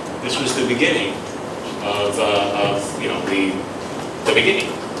 This was the beginning of you know, the beginning.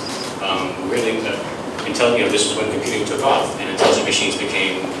 Really, this is when computing took off, and intelligent machines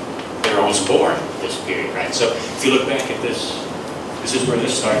became, they were almost born this period, right? So if you look back at this, this is where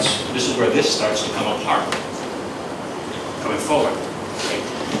this starts. This is where this starts to come apart, coming forward. Okay?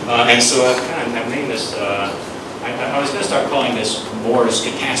 And so I've named this. I was going to start calling this Moore's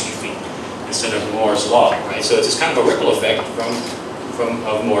catastrophe instead of Moore's law, right? So it's this kind of a ripple effect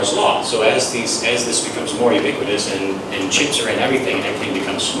of Moore's law. So as this becomes more ubiquitous and chips are in everything and everything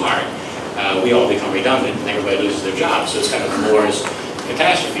becomes smart, we all become redundant and everybody loses their jobs. So it's kind of Moore's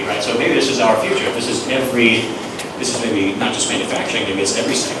catastrophe, right? So maybe this is our future. This is maybe not just manufacturing, maybe it's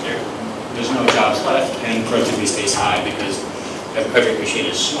every sector. There's no jobs left and productivity stays high because every machine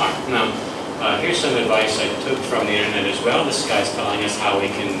is smart. Now, here's some advice I took from the internet as well. This guy's telling us how we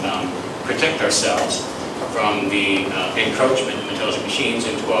can protect ourselves from the encroachment of intelligent machines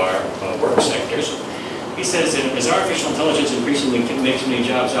into our work sectors. He says that as artificial intelligence increasingly makes many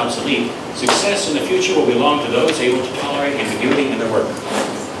jobs obsolete, success in the future will belong to those able to tolerate ambiguity in their work.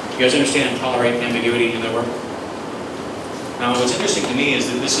 You guys understand tolerate ambiguity in their work? Now, what's interesting to me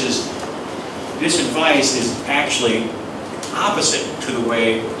is that this advice is actually opposite to the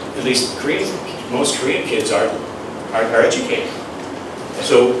way at least most Korean kids are educated.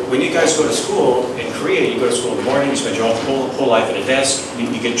 So when you guys go to school in Korea, you go to school in the morning, you spend your whole life at a desk, you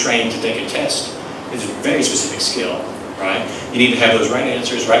get trained to take a test. It's a very specific skill, right? You need to have those right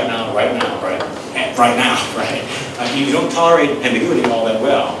answers right now, right? Right now, right? You don't tolerate ambiguity all that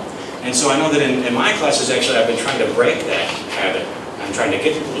well. And so I know that in my classes, actually, I've been trying to break that habit. I'm trying to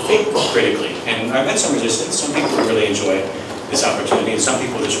get people to think critically. And I've met some resistance. Some people really enjoy this opportunity, and some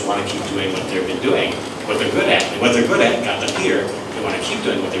people just want to keep doing what they've been doing, what they're good at. And what they're good at got them here. They want to keep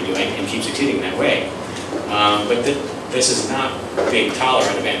doing what they're doing and keep succeeding that way. But this is not being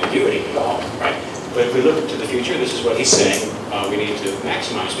tolerant of ambiguity at all, right? But if we look to the future, this is what he's saying we need to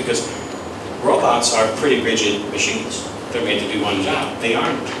maximize, because robots are pretty rigid machines. They're made to do one job. They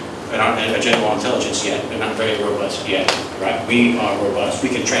aren't a general intelligence yet. They're not very robust yet, right? We are robust. We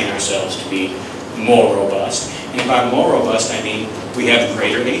can train ourselves to be more robust. And by more robust, I mean we have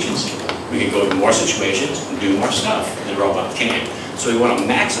greater agency. We can go to more situations and do more stuff than a robot can. So we want to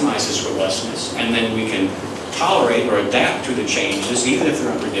maximize this robustness, and then we can tolerate or adapt to the changes, even if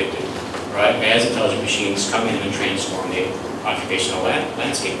they're unpredicted, right? As intelligent machines come in and transform the occupational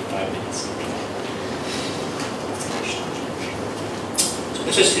landscape in 5 minutes. So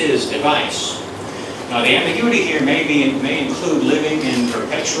this is his advice. Now, the ambiguity here may include living in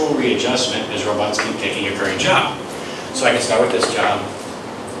perpetual readjustment as robots keep taking your current job. So I can start with this job,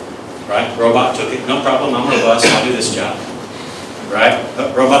 right? Robot took it, no problem, I'm robust, I'll do this job, right?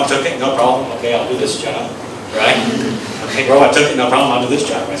 Robot took it, no problem, okay, I'll do this job, right? Okay, robot took it, no problem, I'll do this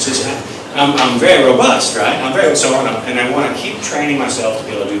job, right? So I'm very robust, right? And I want to keep training myself to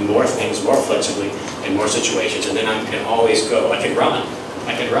be able to do more things, more flexibly, in more situations, and then I can always go, I can run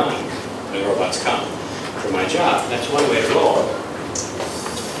when robots come for my job. That's one way to roll.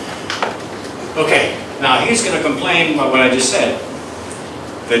 Okay, now he's going to complain about what I just said,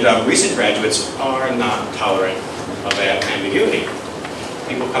 that recent graduates are not tolerant of ambiguity.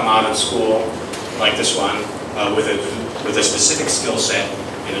 People come out of school like this one with a specific skill set,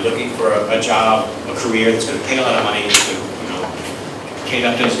 and they're looking for a job, a career that's going to pay a lot of money. Kate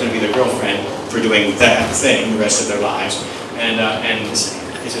Upton is going to be their girlfriend for doing that thing the rest of their lives, and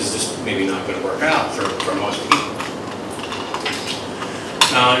this is just maybe not going to work out for most people.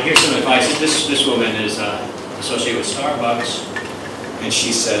 Now, here's some advice. This woman is associated with Starbucks, and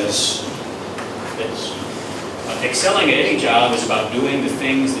she says this: excelling at any job is about doing the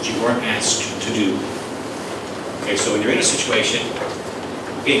things that you weren't asked to do. Okay, so when you're in a situation,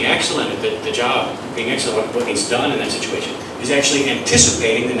 being excellent at the job, being excellent at what needs done in that situation, is actually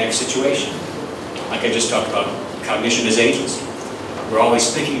anticipating the next situation. Like I just talked about, cognition is agency. We're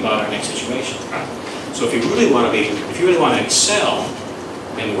always thinking about our next situation. Right? So if you really want to excel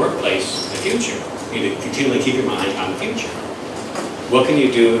in the workplace in the future, you need to continually keep your mind on the future. What can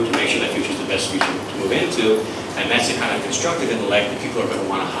you do to make sure that future is the best future to move into? And that's the kind of constructive intellect that people are going to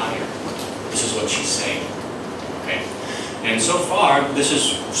want to hire. This is what she's saying. Okay? And so far, this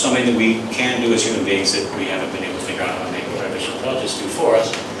is something that we can do as human beings that we haven't been able to figure out how to make artificial intelligence do for us.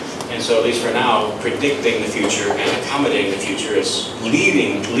 And so, at least for now, predicting the future and accommodating the future is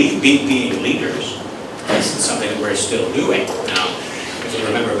being leaders It's something that we're still doing. Now, if you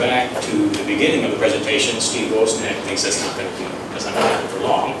remember back to the beginning of the presentation, Steve Wozniak thinks that's not going to happen for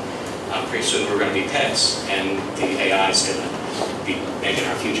long. Pretty soon we're going to be pets, and the AI is going to be making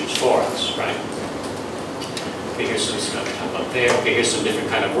our futures for us, right? Okay, here's some stuff up there. Okay, here's some different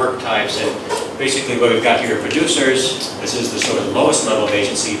kind of work types, and basically what we've got here are producers. This is the sort of lowest level of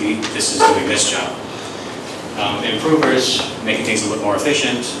agency. This is doing this job. Improvers, making things a little more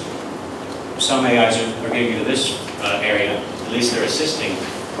efficient. Some AIs are getting into this area. At least they're assisting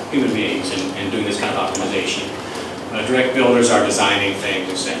human beings in doing this kind of optimization. Direct builders are designing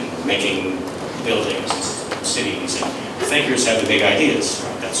things and making buildings and cities, and thinkers have the big ideas.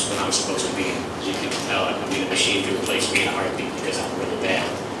 That's what I'm supposed to be. As you can tell, I need a machine to replace me in a heartbeat because I'm really bad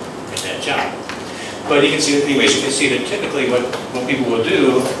at that job. But you can see, anyways, you can see that typically what people will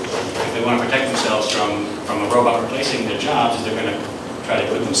do if they want to protect themselves from a robot replacing their jobs is they're going to try to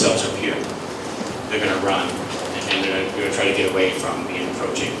put themselves up here. They're going to run, and they're going to try to get away from the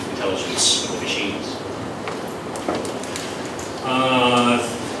approaching intelligence of the machines.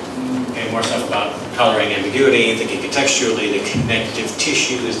 Okay, more stuff about coloring ambiguity, thinking contextually. The connective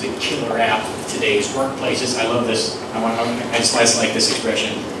tissue is the killer app of today's workplaces. I love this. I just like this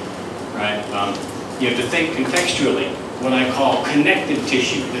expression, right? You have to think contextually. What I call connective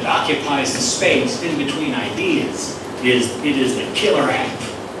tissue that occupies the space in between ideas is the killer app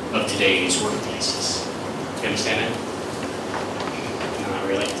of today's workplaces. You understand that? No, not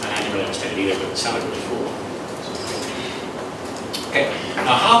really. I didn't really understand it either, but it sounded really cool. Okay,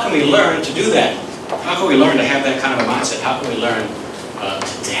 now how can we learn to do that? How can we learn to have that kind of a mindset? How can we learn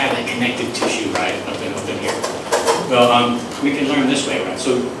to have that connective tissue right up in here? Well, we can learn this way, right?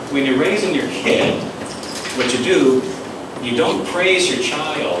 So when you're raising your kid, what you do, you don't praise your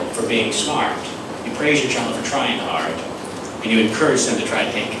child for being smart. You praise your child for trying hard, and you encourage them to try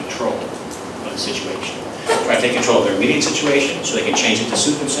to take control of the situation. Try to take control of their immediate situation so they can change it to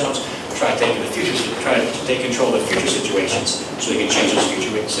suit themselves. Try to take control of future situations so they can change those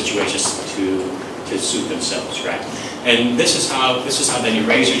future situations to suit themselves, right? And this is how then you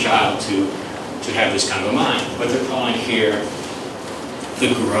raise your child to have this kind of a mind. What they're calling here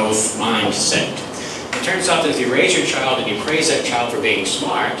the growth mindset. It turns out that if you raise your child and you praise that child for being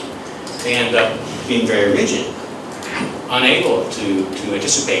smart, they end up being very rigid, unable to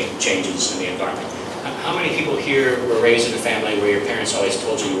anticipate changes in the environment. How many people here were raised in a family where your parents always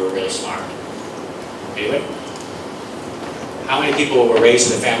told you you were really smart? Anyway? How many people were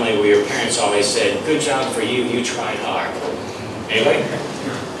raised in a family where your parents always said, good job for you, you tried hard? Anyway?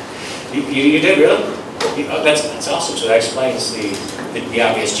 You did, really? Oh, that's awesome. So that explains the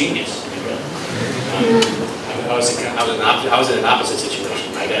obvious genius. I was in an opposite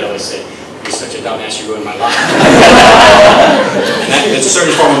situation. My dad always said, you're such a dumbass, you ruined my life. That's a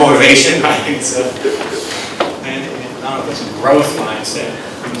certain form of motivation, right? So, it's a growth mindset.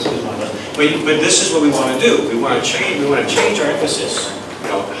 But this is what we want to do. We want to change our emphasis. You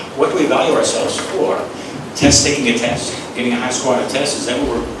know, what do we value ourselves for? Taking a test, getting a high score on a test, is that what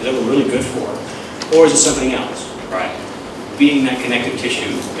we're really good for? Or is it something else, right? Being that connective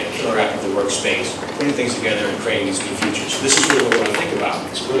tissue, that killer app of the workspace, putting things together and creating these new futures. This is really what we want to think about.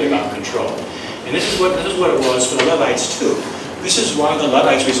 It's really about control. And this is what it was for the Luddites too. This is why the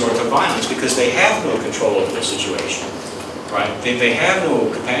Luddites resort to violence, because they have no control over their situation, right? They have no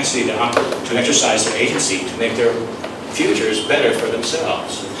capacity to exercise their agency to make their futures better for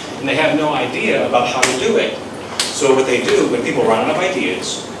themselves. And they have no idea about how to do it. So what they do, when people run out of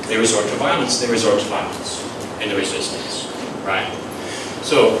ideas, they resort to violence. They resort to violence and the resistance, right?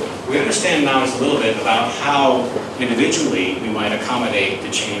 So we understand now just a little bit about how individually we might accommodate the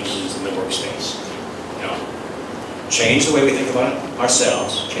changes in the workspace. You know, change the way we think about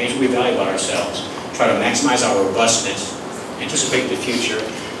ourselves, change what we value about ourselves, try to maximize our robustness, anticipate the future,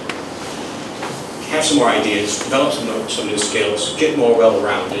 have some more ideas, develop some new skills, get more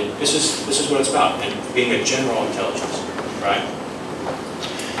well-rounded. This is what it's about, and being a general intelligence, right?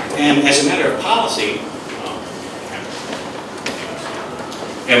 And as a matter of policy,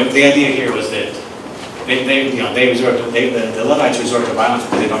 and the idea here was that the Luddites resort to violence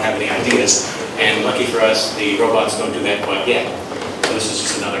because they don't have any ideas, and lucky for us, the robots don't do that quite yet. So this is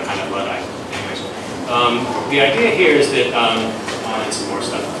just another kind of Luddite. Anyways, the idea here is that and some more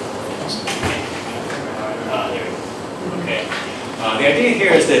stuff. There we go. Okay. The idea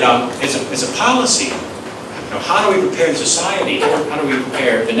here is that as a policy, you know, how do we prepare the society? How do we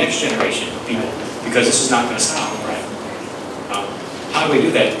prepare the next generation of people? Because this is not going to stop, right? How do we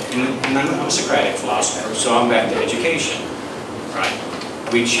do that? And I'm a Socratic philosopher, so I'm back to education, right?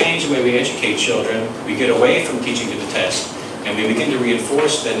 We change the way we educate children. We get away from teaching to the test, and we begin to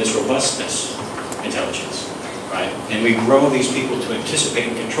reinforce then this robustness and intelligence, right? And we grow these people to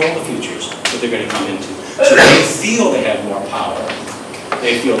anticipate and control the futures that they're going to come into. So they feel they have more power.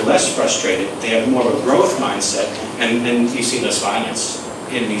 They feel less frustrated. They have more of a growth mindset, and you see less violence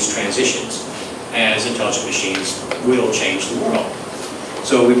in these transitions as intelligent machines will change the world.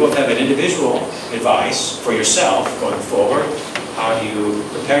 So we both have an individual advice for yourself going forward. How do you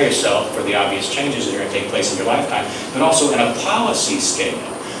prepare yourself for the obvious changes that are going to take place in your lifetime, but also at a policy scale.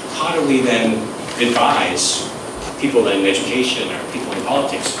 How do we then advise people in education or people in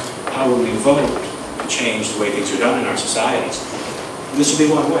politics? How will we vote to change the way things are done in our societies? This will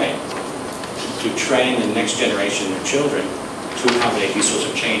be one way, to train the next generation of children to accommodate these sorts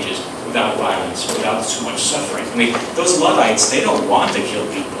of changes without violence, without too much suffering. I mean, those Luddites, they don't want to kill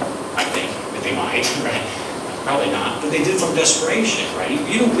people, I think, but they might, right? Probably not, but they did from desperation, right?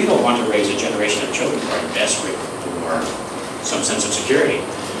 We don't want to raise a generation of children who are desperate for some sense of security.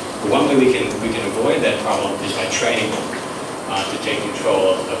 The one way we can avoid that problem is by training them to take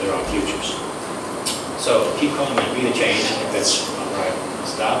control of their own futures. So keep calling that be the change. I think that's where I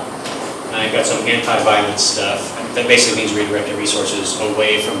stop. And I've got some anti-violence stuff. That basically means redirecting resources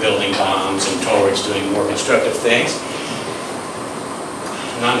away from building bombs and towards doing more constructive things.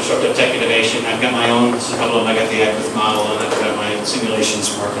 Non-destructive tech innovation. I've got my own, a couple of them. I got the ACWIST model, and I've got my simulations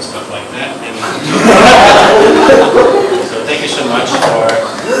work and stuff like that. And so thank you so much for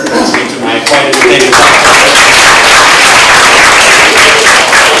listening to my quite entertaining talk.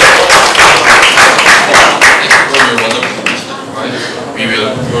 We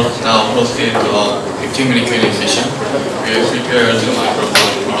will now proceed to a 15-minute Q&A session. We have prepared the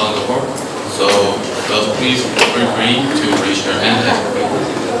microphone around the board, so please feel free to raise your hand and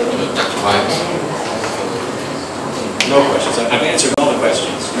Dr. Myers. No questions. I've answered all the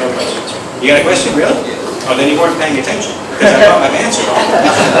questions. No questions. You got a question, really? Oh, then you weren't paying attention, because I've answered all of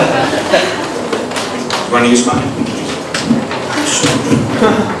them. You want to use mine?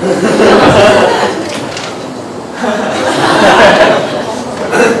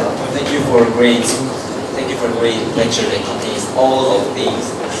 Thank you for a great lecture that contains all of things.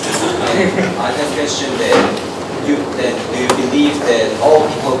 I have a question that do you believe that all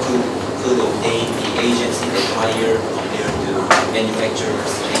people could obtain the agency that higher compared to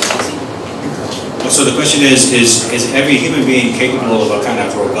manufacturers' agency? So the question is every human being capable of a kind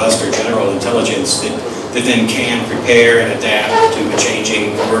of robust or general intelligence that then can prepare and adapt to a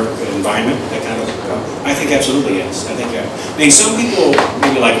changing work environment, that kind of I think absolutely yes. I mean, some people,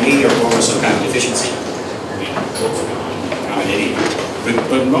 maybe like me, are born with some kind of deficiency. I mean, I'm an idiot.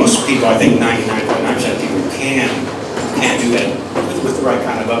 But most people, I think 99.9% of people can do that with the right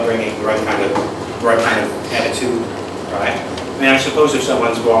kind of upbringing, the right kind of attitude, right? I mean, I suppose if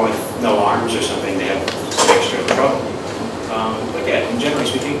someone's born with no arms or something, they have some extra trouble. But yeah, generally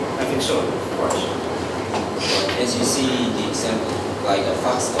speaking, I think so, of course. As you see the example, like a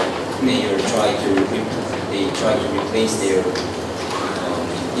Foxconn, they try to replace their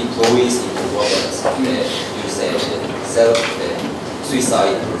employees into robots that use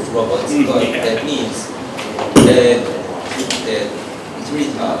suicide robots. But that means that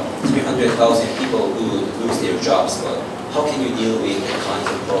 300,000 people would lose their jobs. But how can you deal with that kind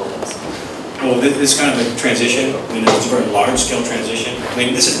of problems? Well, this kind of a transition, I mean, it's a very large-scale transition. I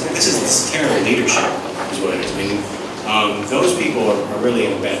mean, this is terrible leadership, is what it is. I mean, those people are really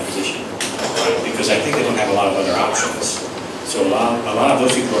in a bad position, right? Because I think they don't have a lot of other options. So a lot of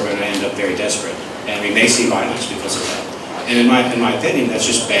those people are going to end up very desperate, and we may see violence because of that. And in my opinion, that's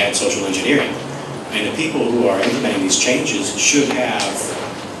just bad social engineering. I mean, the people who are implementing these changes should have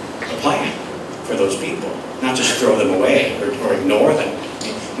a plan for those people, not just throw them away or ignore them.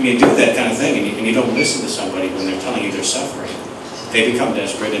 When you do that kind of thing and you don't listen to somebody when they're telling you they're suffering, they become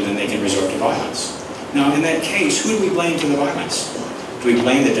desperate and then they can resort to violence. Now, in that case, who do we blame for the violence? Do we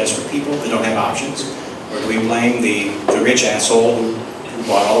blame the desperate people that don't have options? Or do we blame the rich asshole who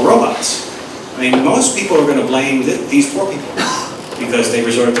bought all the robots? I mean, most people are going to blame these poor people because they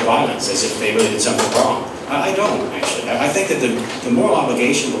resorted to violence as if they really did something wrong. I don't, actually. I think that the moral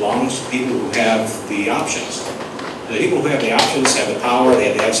obligation belongs to people who have the options. The people who have the options have the power, they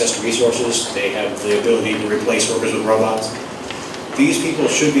have the access to resources, they have the ability to replace workers with robots. These people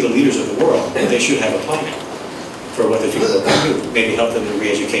should be the leaders of the world, and they should have a plan for what the people can do. Maybe help them to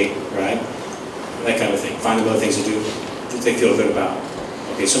re-educate, right? That kind of thing. Find them other things to do that they feel good about.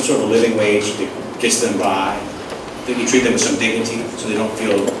 Okay, some sort of living wage that gets them by, that you treat them with some dignity so they don't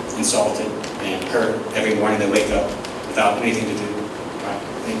feel insulted and hurt every morning they wake up without anything to do.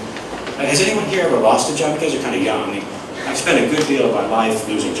 Right? Has anyone here ever lost a job? You guys are kind of young. I mean, I've spent a good deal of my life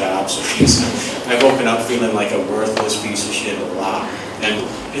losing jobs. I've woken up feeling like a worthless piece of shit a lot. And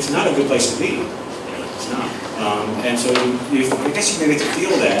it's not a good place to be. And so I guess you maybe have to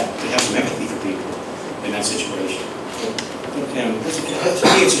feel that, to have some empathy for people in that situation. But, to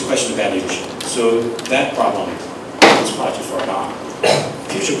me, it's a question of bad leadership. So that problem is probably too far gone.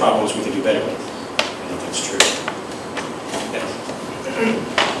 Future problems we can do better with. I think that's true. Yes.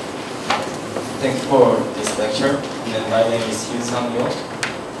 Thank you for this lecture. And my name is Hyun Sang-yo.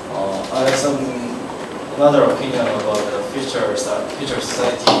 I have another opinion about the future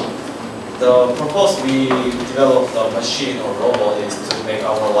society. The purpose we developed a machine or robot is to make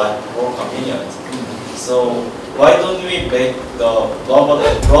our life more convenient. So why don't we make the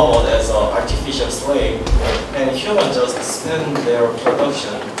robot as an artificial slave, and humans just spend their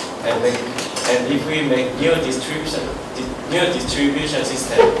production and if we make new distribution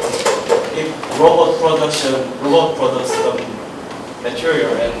system, if robot products the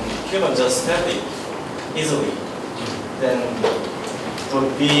material and humans just spend it easily, then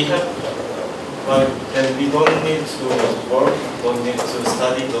we don't need to work, don't need to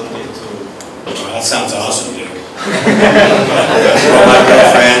study, don't need to. Oh, that sounds awesome, dude. My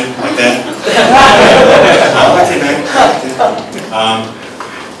girlfriend, like that.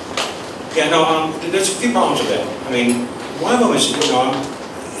 There's a few problems with that. I mean, one of them is,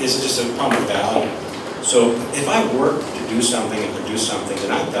 is just a problem with value. So if I work to do something and produce something,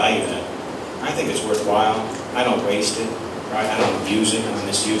 then I value that. I think it's worthwhile. I don't waste it, right? I don't abuse it, I don't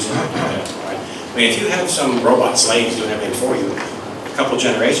misuse it, I don't do that, right? I mean, if you have some robot slaves doing everything for you, a couple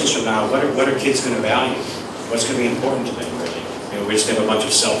generations from now, what are kids going to value? What's going to be important to them, really? We just have a bunch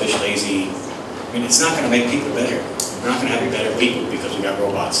of selfish, lazy. I mean, it's not going to make people better. We're not going to have better people because we got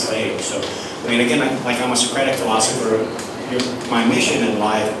robot slaves. So, I mean, again, I'm a Socratic philosopher. My mission in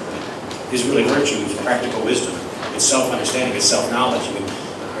life is really virtues, practical wisdom. It's self-understanding, it's self-knowledge. I mean,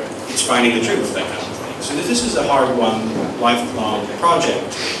 it's finding the truth, that kind of thing. So this is a hard one, lifelong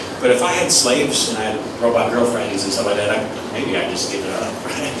project. But if I had slaves and I had robot girlfriends and stuff like that, maybe I'd just give it up.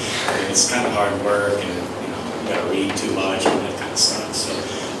 Right? I mean, it's kind of hard work, and you got to read too much and that kind of stuff. So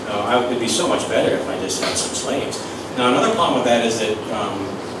it would be so much better if I just had some slaves. Now another problem with that is that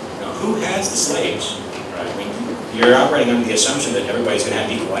who has the slaves? Right? I mean, you're operating under the assumption that everybody's going to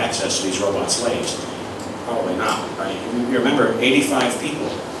have equal access to these robot slaves. Probably not, right? You remember, 85 people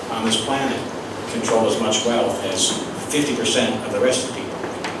on this planet control as much wealth as 50% of the rest of the people.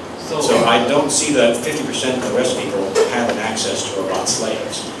 So I don't see that 50% of the rest of people having access to robot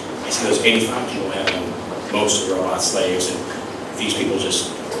slaves. I see those 85 people having most of the robot slaves, and these people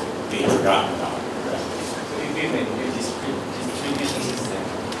just being forgotten about. So if we make a new distribution system.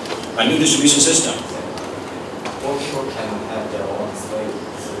 A new distribution system. More people can have their own slaves.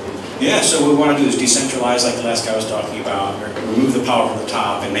 Yeah, so what we want to do is decentralize, like the last guy was talking about, or remove the power from the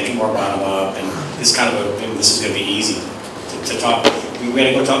top and make it more bottom up. And this this is going to be easy to talk. We're going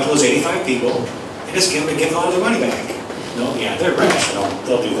to go talk to those 85 people and just give them all their money back. No, yeah, they're rational.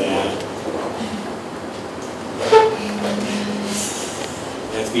 They'll do that.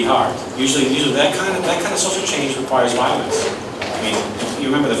 It has to be hard. Usually that kind of social change requires violence. I mean, you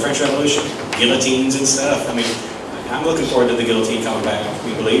remember the French Revolution, guillotines and stuff. I mean, I'm looking forward to the guillotine coming back.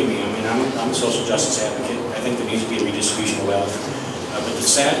 Believe me, I mean, I'm a social justice advocate. I think there needs to be a redistribution of wealth. But the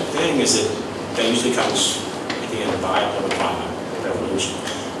sad thing is that usually comes at the end of a violent revolution.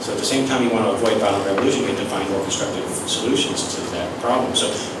 So at the same time you want to avoid violent revolution, you have to find more constructive solutions to that problem.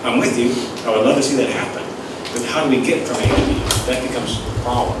 So I'm with you. I would love to see that happen. But how do we get from A to B? That becomes the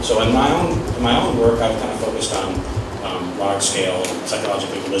problem. So in my own work, I've kind of focused on large-scale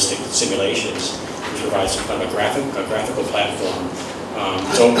psychologically realistic simulations, which provides some kind of a graphical platform.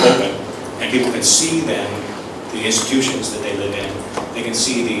 It's open, and people can see then the institutions that they live in. They can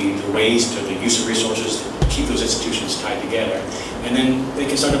see the ways to the use of resources to keep those institutions tied together, and then they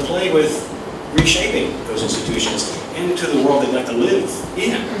can start to play with reshaping those institutions into the world they'd like to live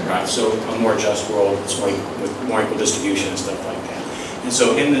in. Right, so a more just world, with more equal distribution and stuff like that. And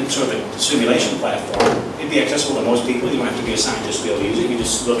so in the sort of the simulation platform, it'd be accessible to most people. You don't have to be a scientist to be able to use it. You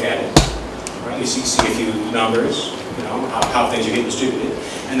just look at it. Right? You see a few numbers, how things are getting distributed,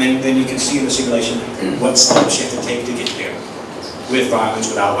 and then you can see in the simulation what steps you have to take to get there, with violence,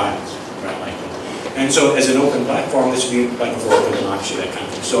 without violence, right? Like that. And so, as an open platform, this would be like a open democracy, that kind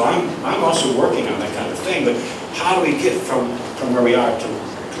of thing. So I'm also working on that kind of thing. But how do we get from where we are to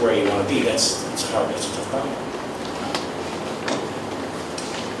where you want to be? That's hard. That's a tough problem.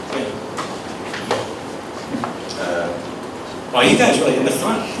 Well, you guys really, in the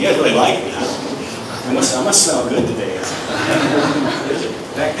front, you guys really like me, huh? I must smell good today.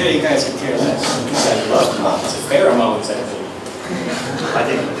 Back there, you guys can care less. You guys love me. It's a pheromones, actually. I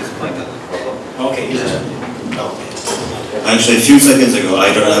think at this point that's the problem. Okay, Actually, a few seconds ago,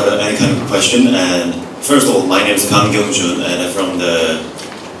 I don't have any kind of question, and first of all, my name is Kang Kyung-jun, and I'm from the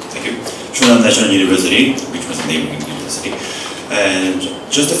Chunam National University, which was a neighboring university. And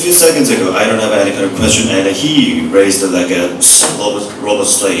just a few seconds ago, I don't have any kind of question, and he raised like a robot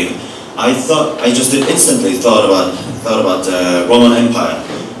slave. I just instantly thought about the Roman Empire.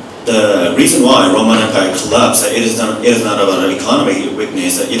 The reason why Roman Empire collapsed, it is not about economic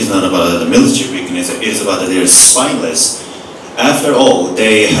weakness, it is not about the military weakness, it is about their spineless. After all,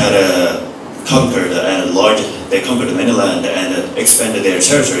 they had conquered many land and expanded their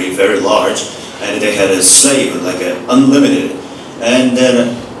territory very large, and they had a slave like unlimited. And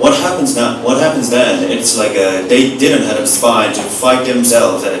then what happens then? It's like they didn't have a spine to fight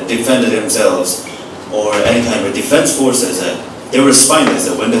themselves and defend themselves, or any kind of defense forces. They were spineless.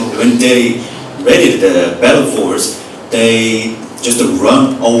 When they raided the battle force, they just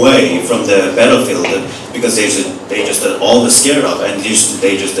run away from the battlefield because they just all scared of, and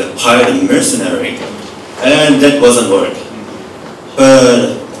they just hired a mercenary, and that wasn't work.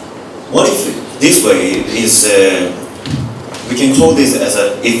 But what if this way is? We can call this as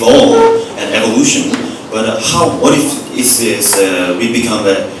an evolve and evolution, but what if we become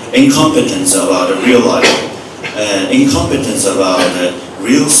incompetence about real life, incompetence about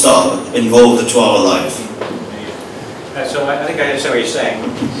real stuff involved to our life? So I think I understand what you're saying.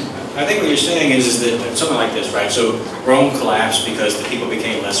 I think what you're saying is that something like this, right? So Rome collapsed because the people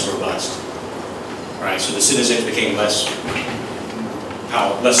became less robust, right? So the citizens became less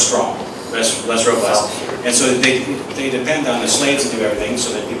strong, less robust. And so they depend on the slaves to do everything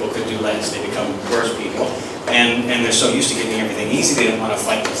so that people could do less. They become worse people. And they're so used to getting everything easy, they didn't want to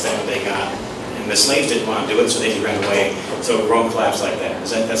fight to defend what they got. And the slaves didn't want to do it, so they ran away. So Rome collapsed like that.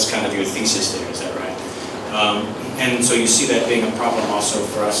 That's kind of your thesis there, is that right? And so you see that being a problem also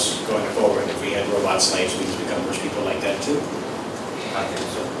for us going forward. If we had robot slaves, we would become worse people like that too. I think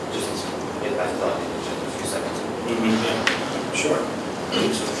so. Just get back to in just a few seconds. Yeah, sure.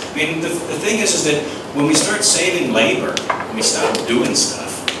 I mean, the thing is that when we start saving labor, when we stop doing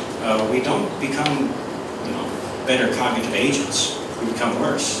stuff, we don't become, better cognitive agents. We become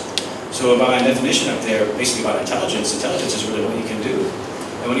worse. So by definition up there, basically about intelligence is really what you can do.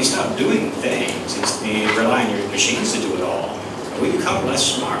 And when you stop doing things, you rely on your machines to do it all, we become less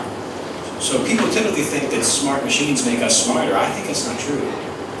smart. So people typically think that smart machines make us smarter. I think it's not true.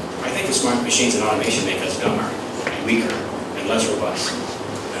 I think that smart machines and automation make us dumber, and weaker, and less robust,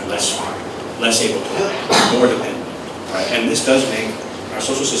 and less smart, less able to learn, more dependent. Right? And this does make our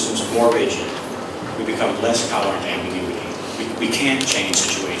social systems more rigid. We become less tolerant to ambiguity. We can't change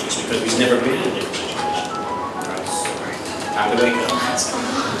situations because we've never been in a different situation. Right? Time to wake up.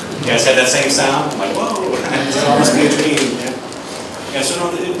 You guys had that same sound? I'm like, whoa, that must be a dream. Yeah, so no,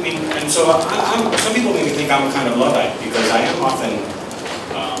 I mean, and so some people maybe think I'm a kind of Luddite because I am often,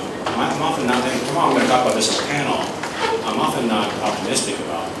 I'm often not, tomorrow I'm going to talk about this in a panel, I'm often not optimistic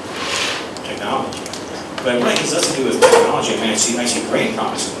about technology. But what it has to do with technology, I mean, I see great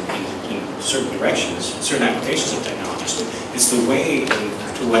promise in certain directions, certain applications of technology. So it's the way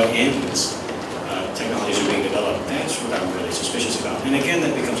to what ends technologies are being developed. That's what I'm really suspicious about. And again,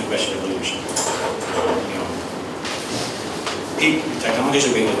 that becomes a question of evolution. Technologies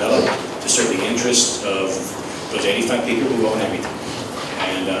are being developed to serve the interests of those 85 people who own everything,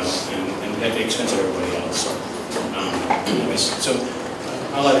 and at the expense of everybody else. Anyways, so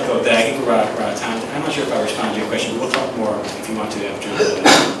I'll let it go at that. I think we're out of time. I'm not sure if I responded to your question, but we'll talk more if you want to after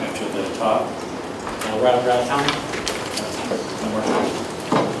the talk. We're out of time. No more time.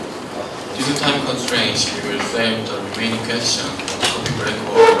 Due to time constraints, we will save the remaining question for coffee break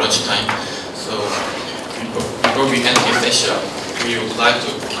or lunchtime. So before we end this session, we would like to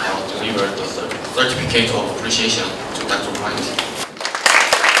deliver the certificate of appreciation to Dr. White.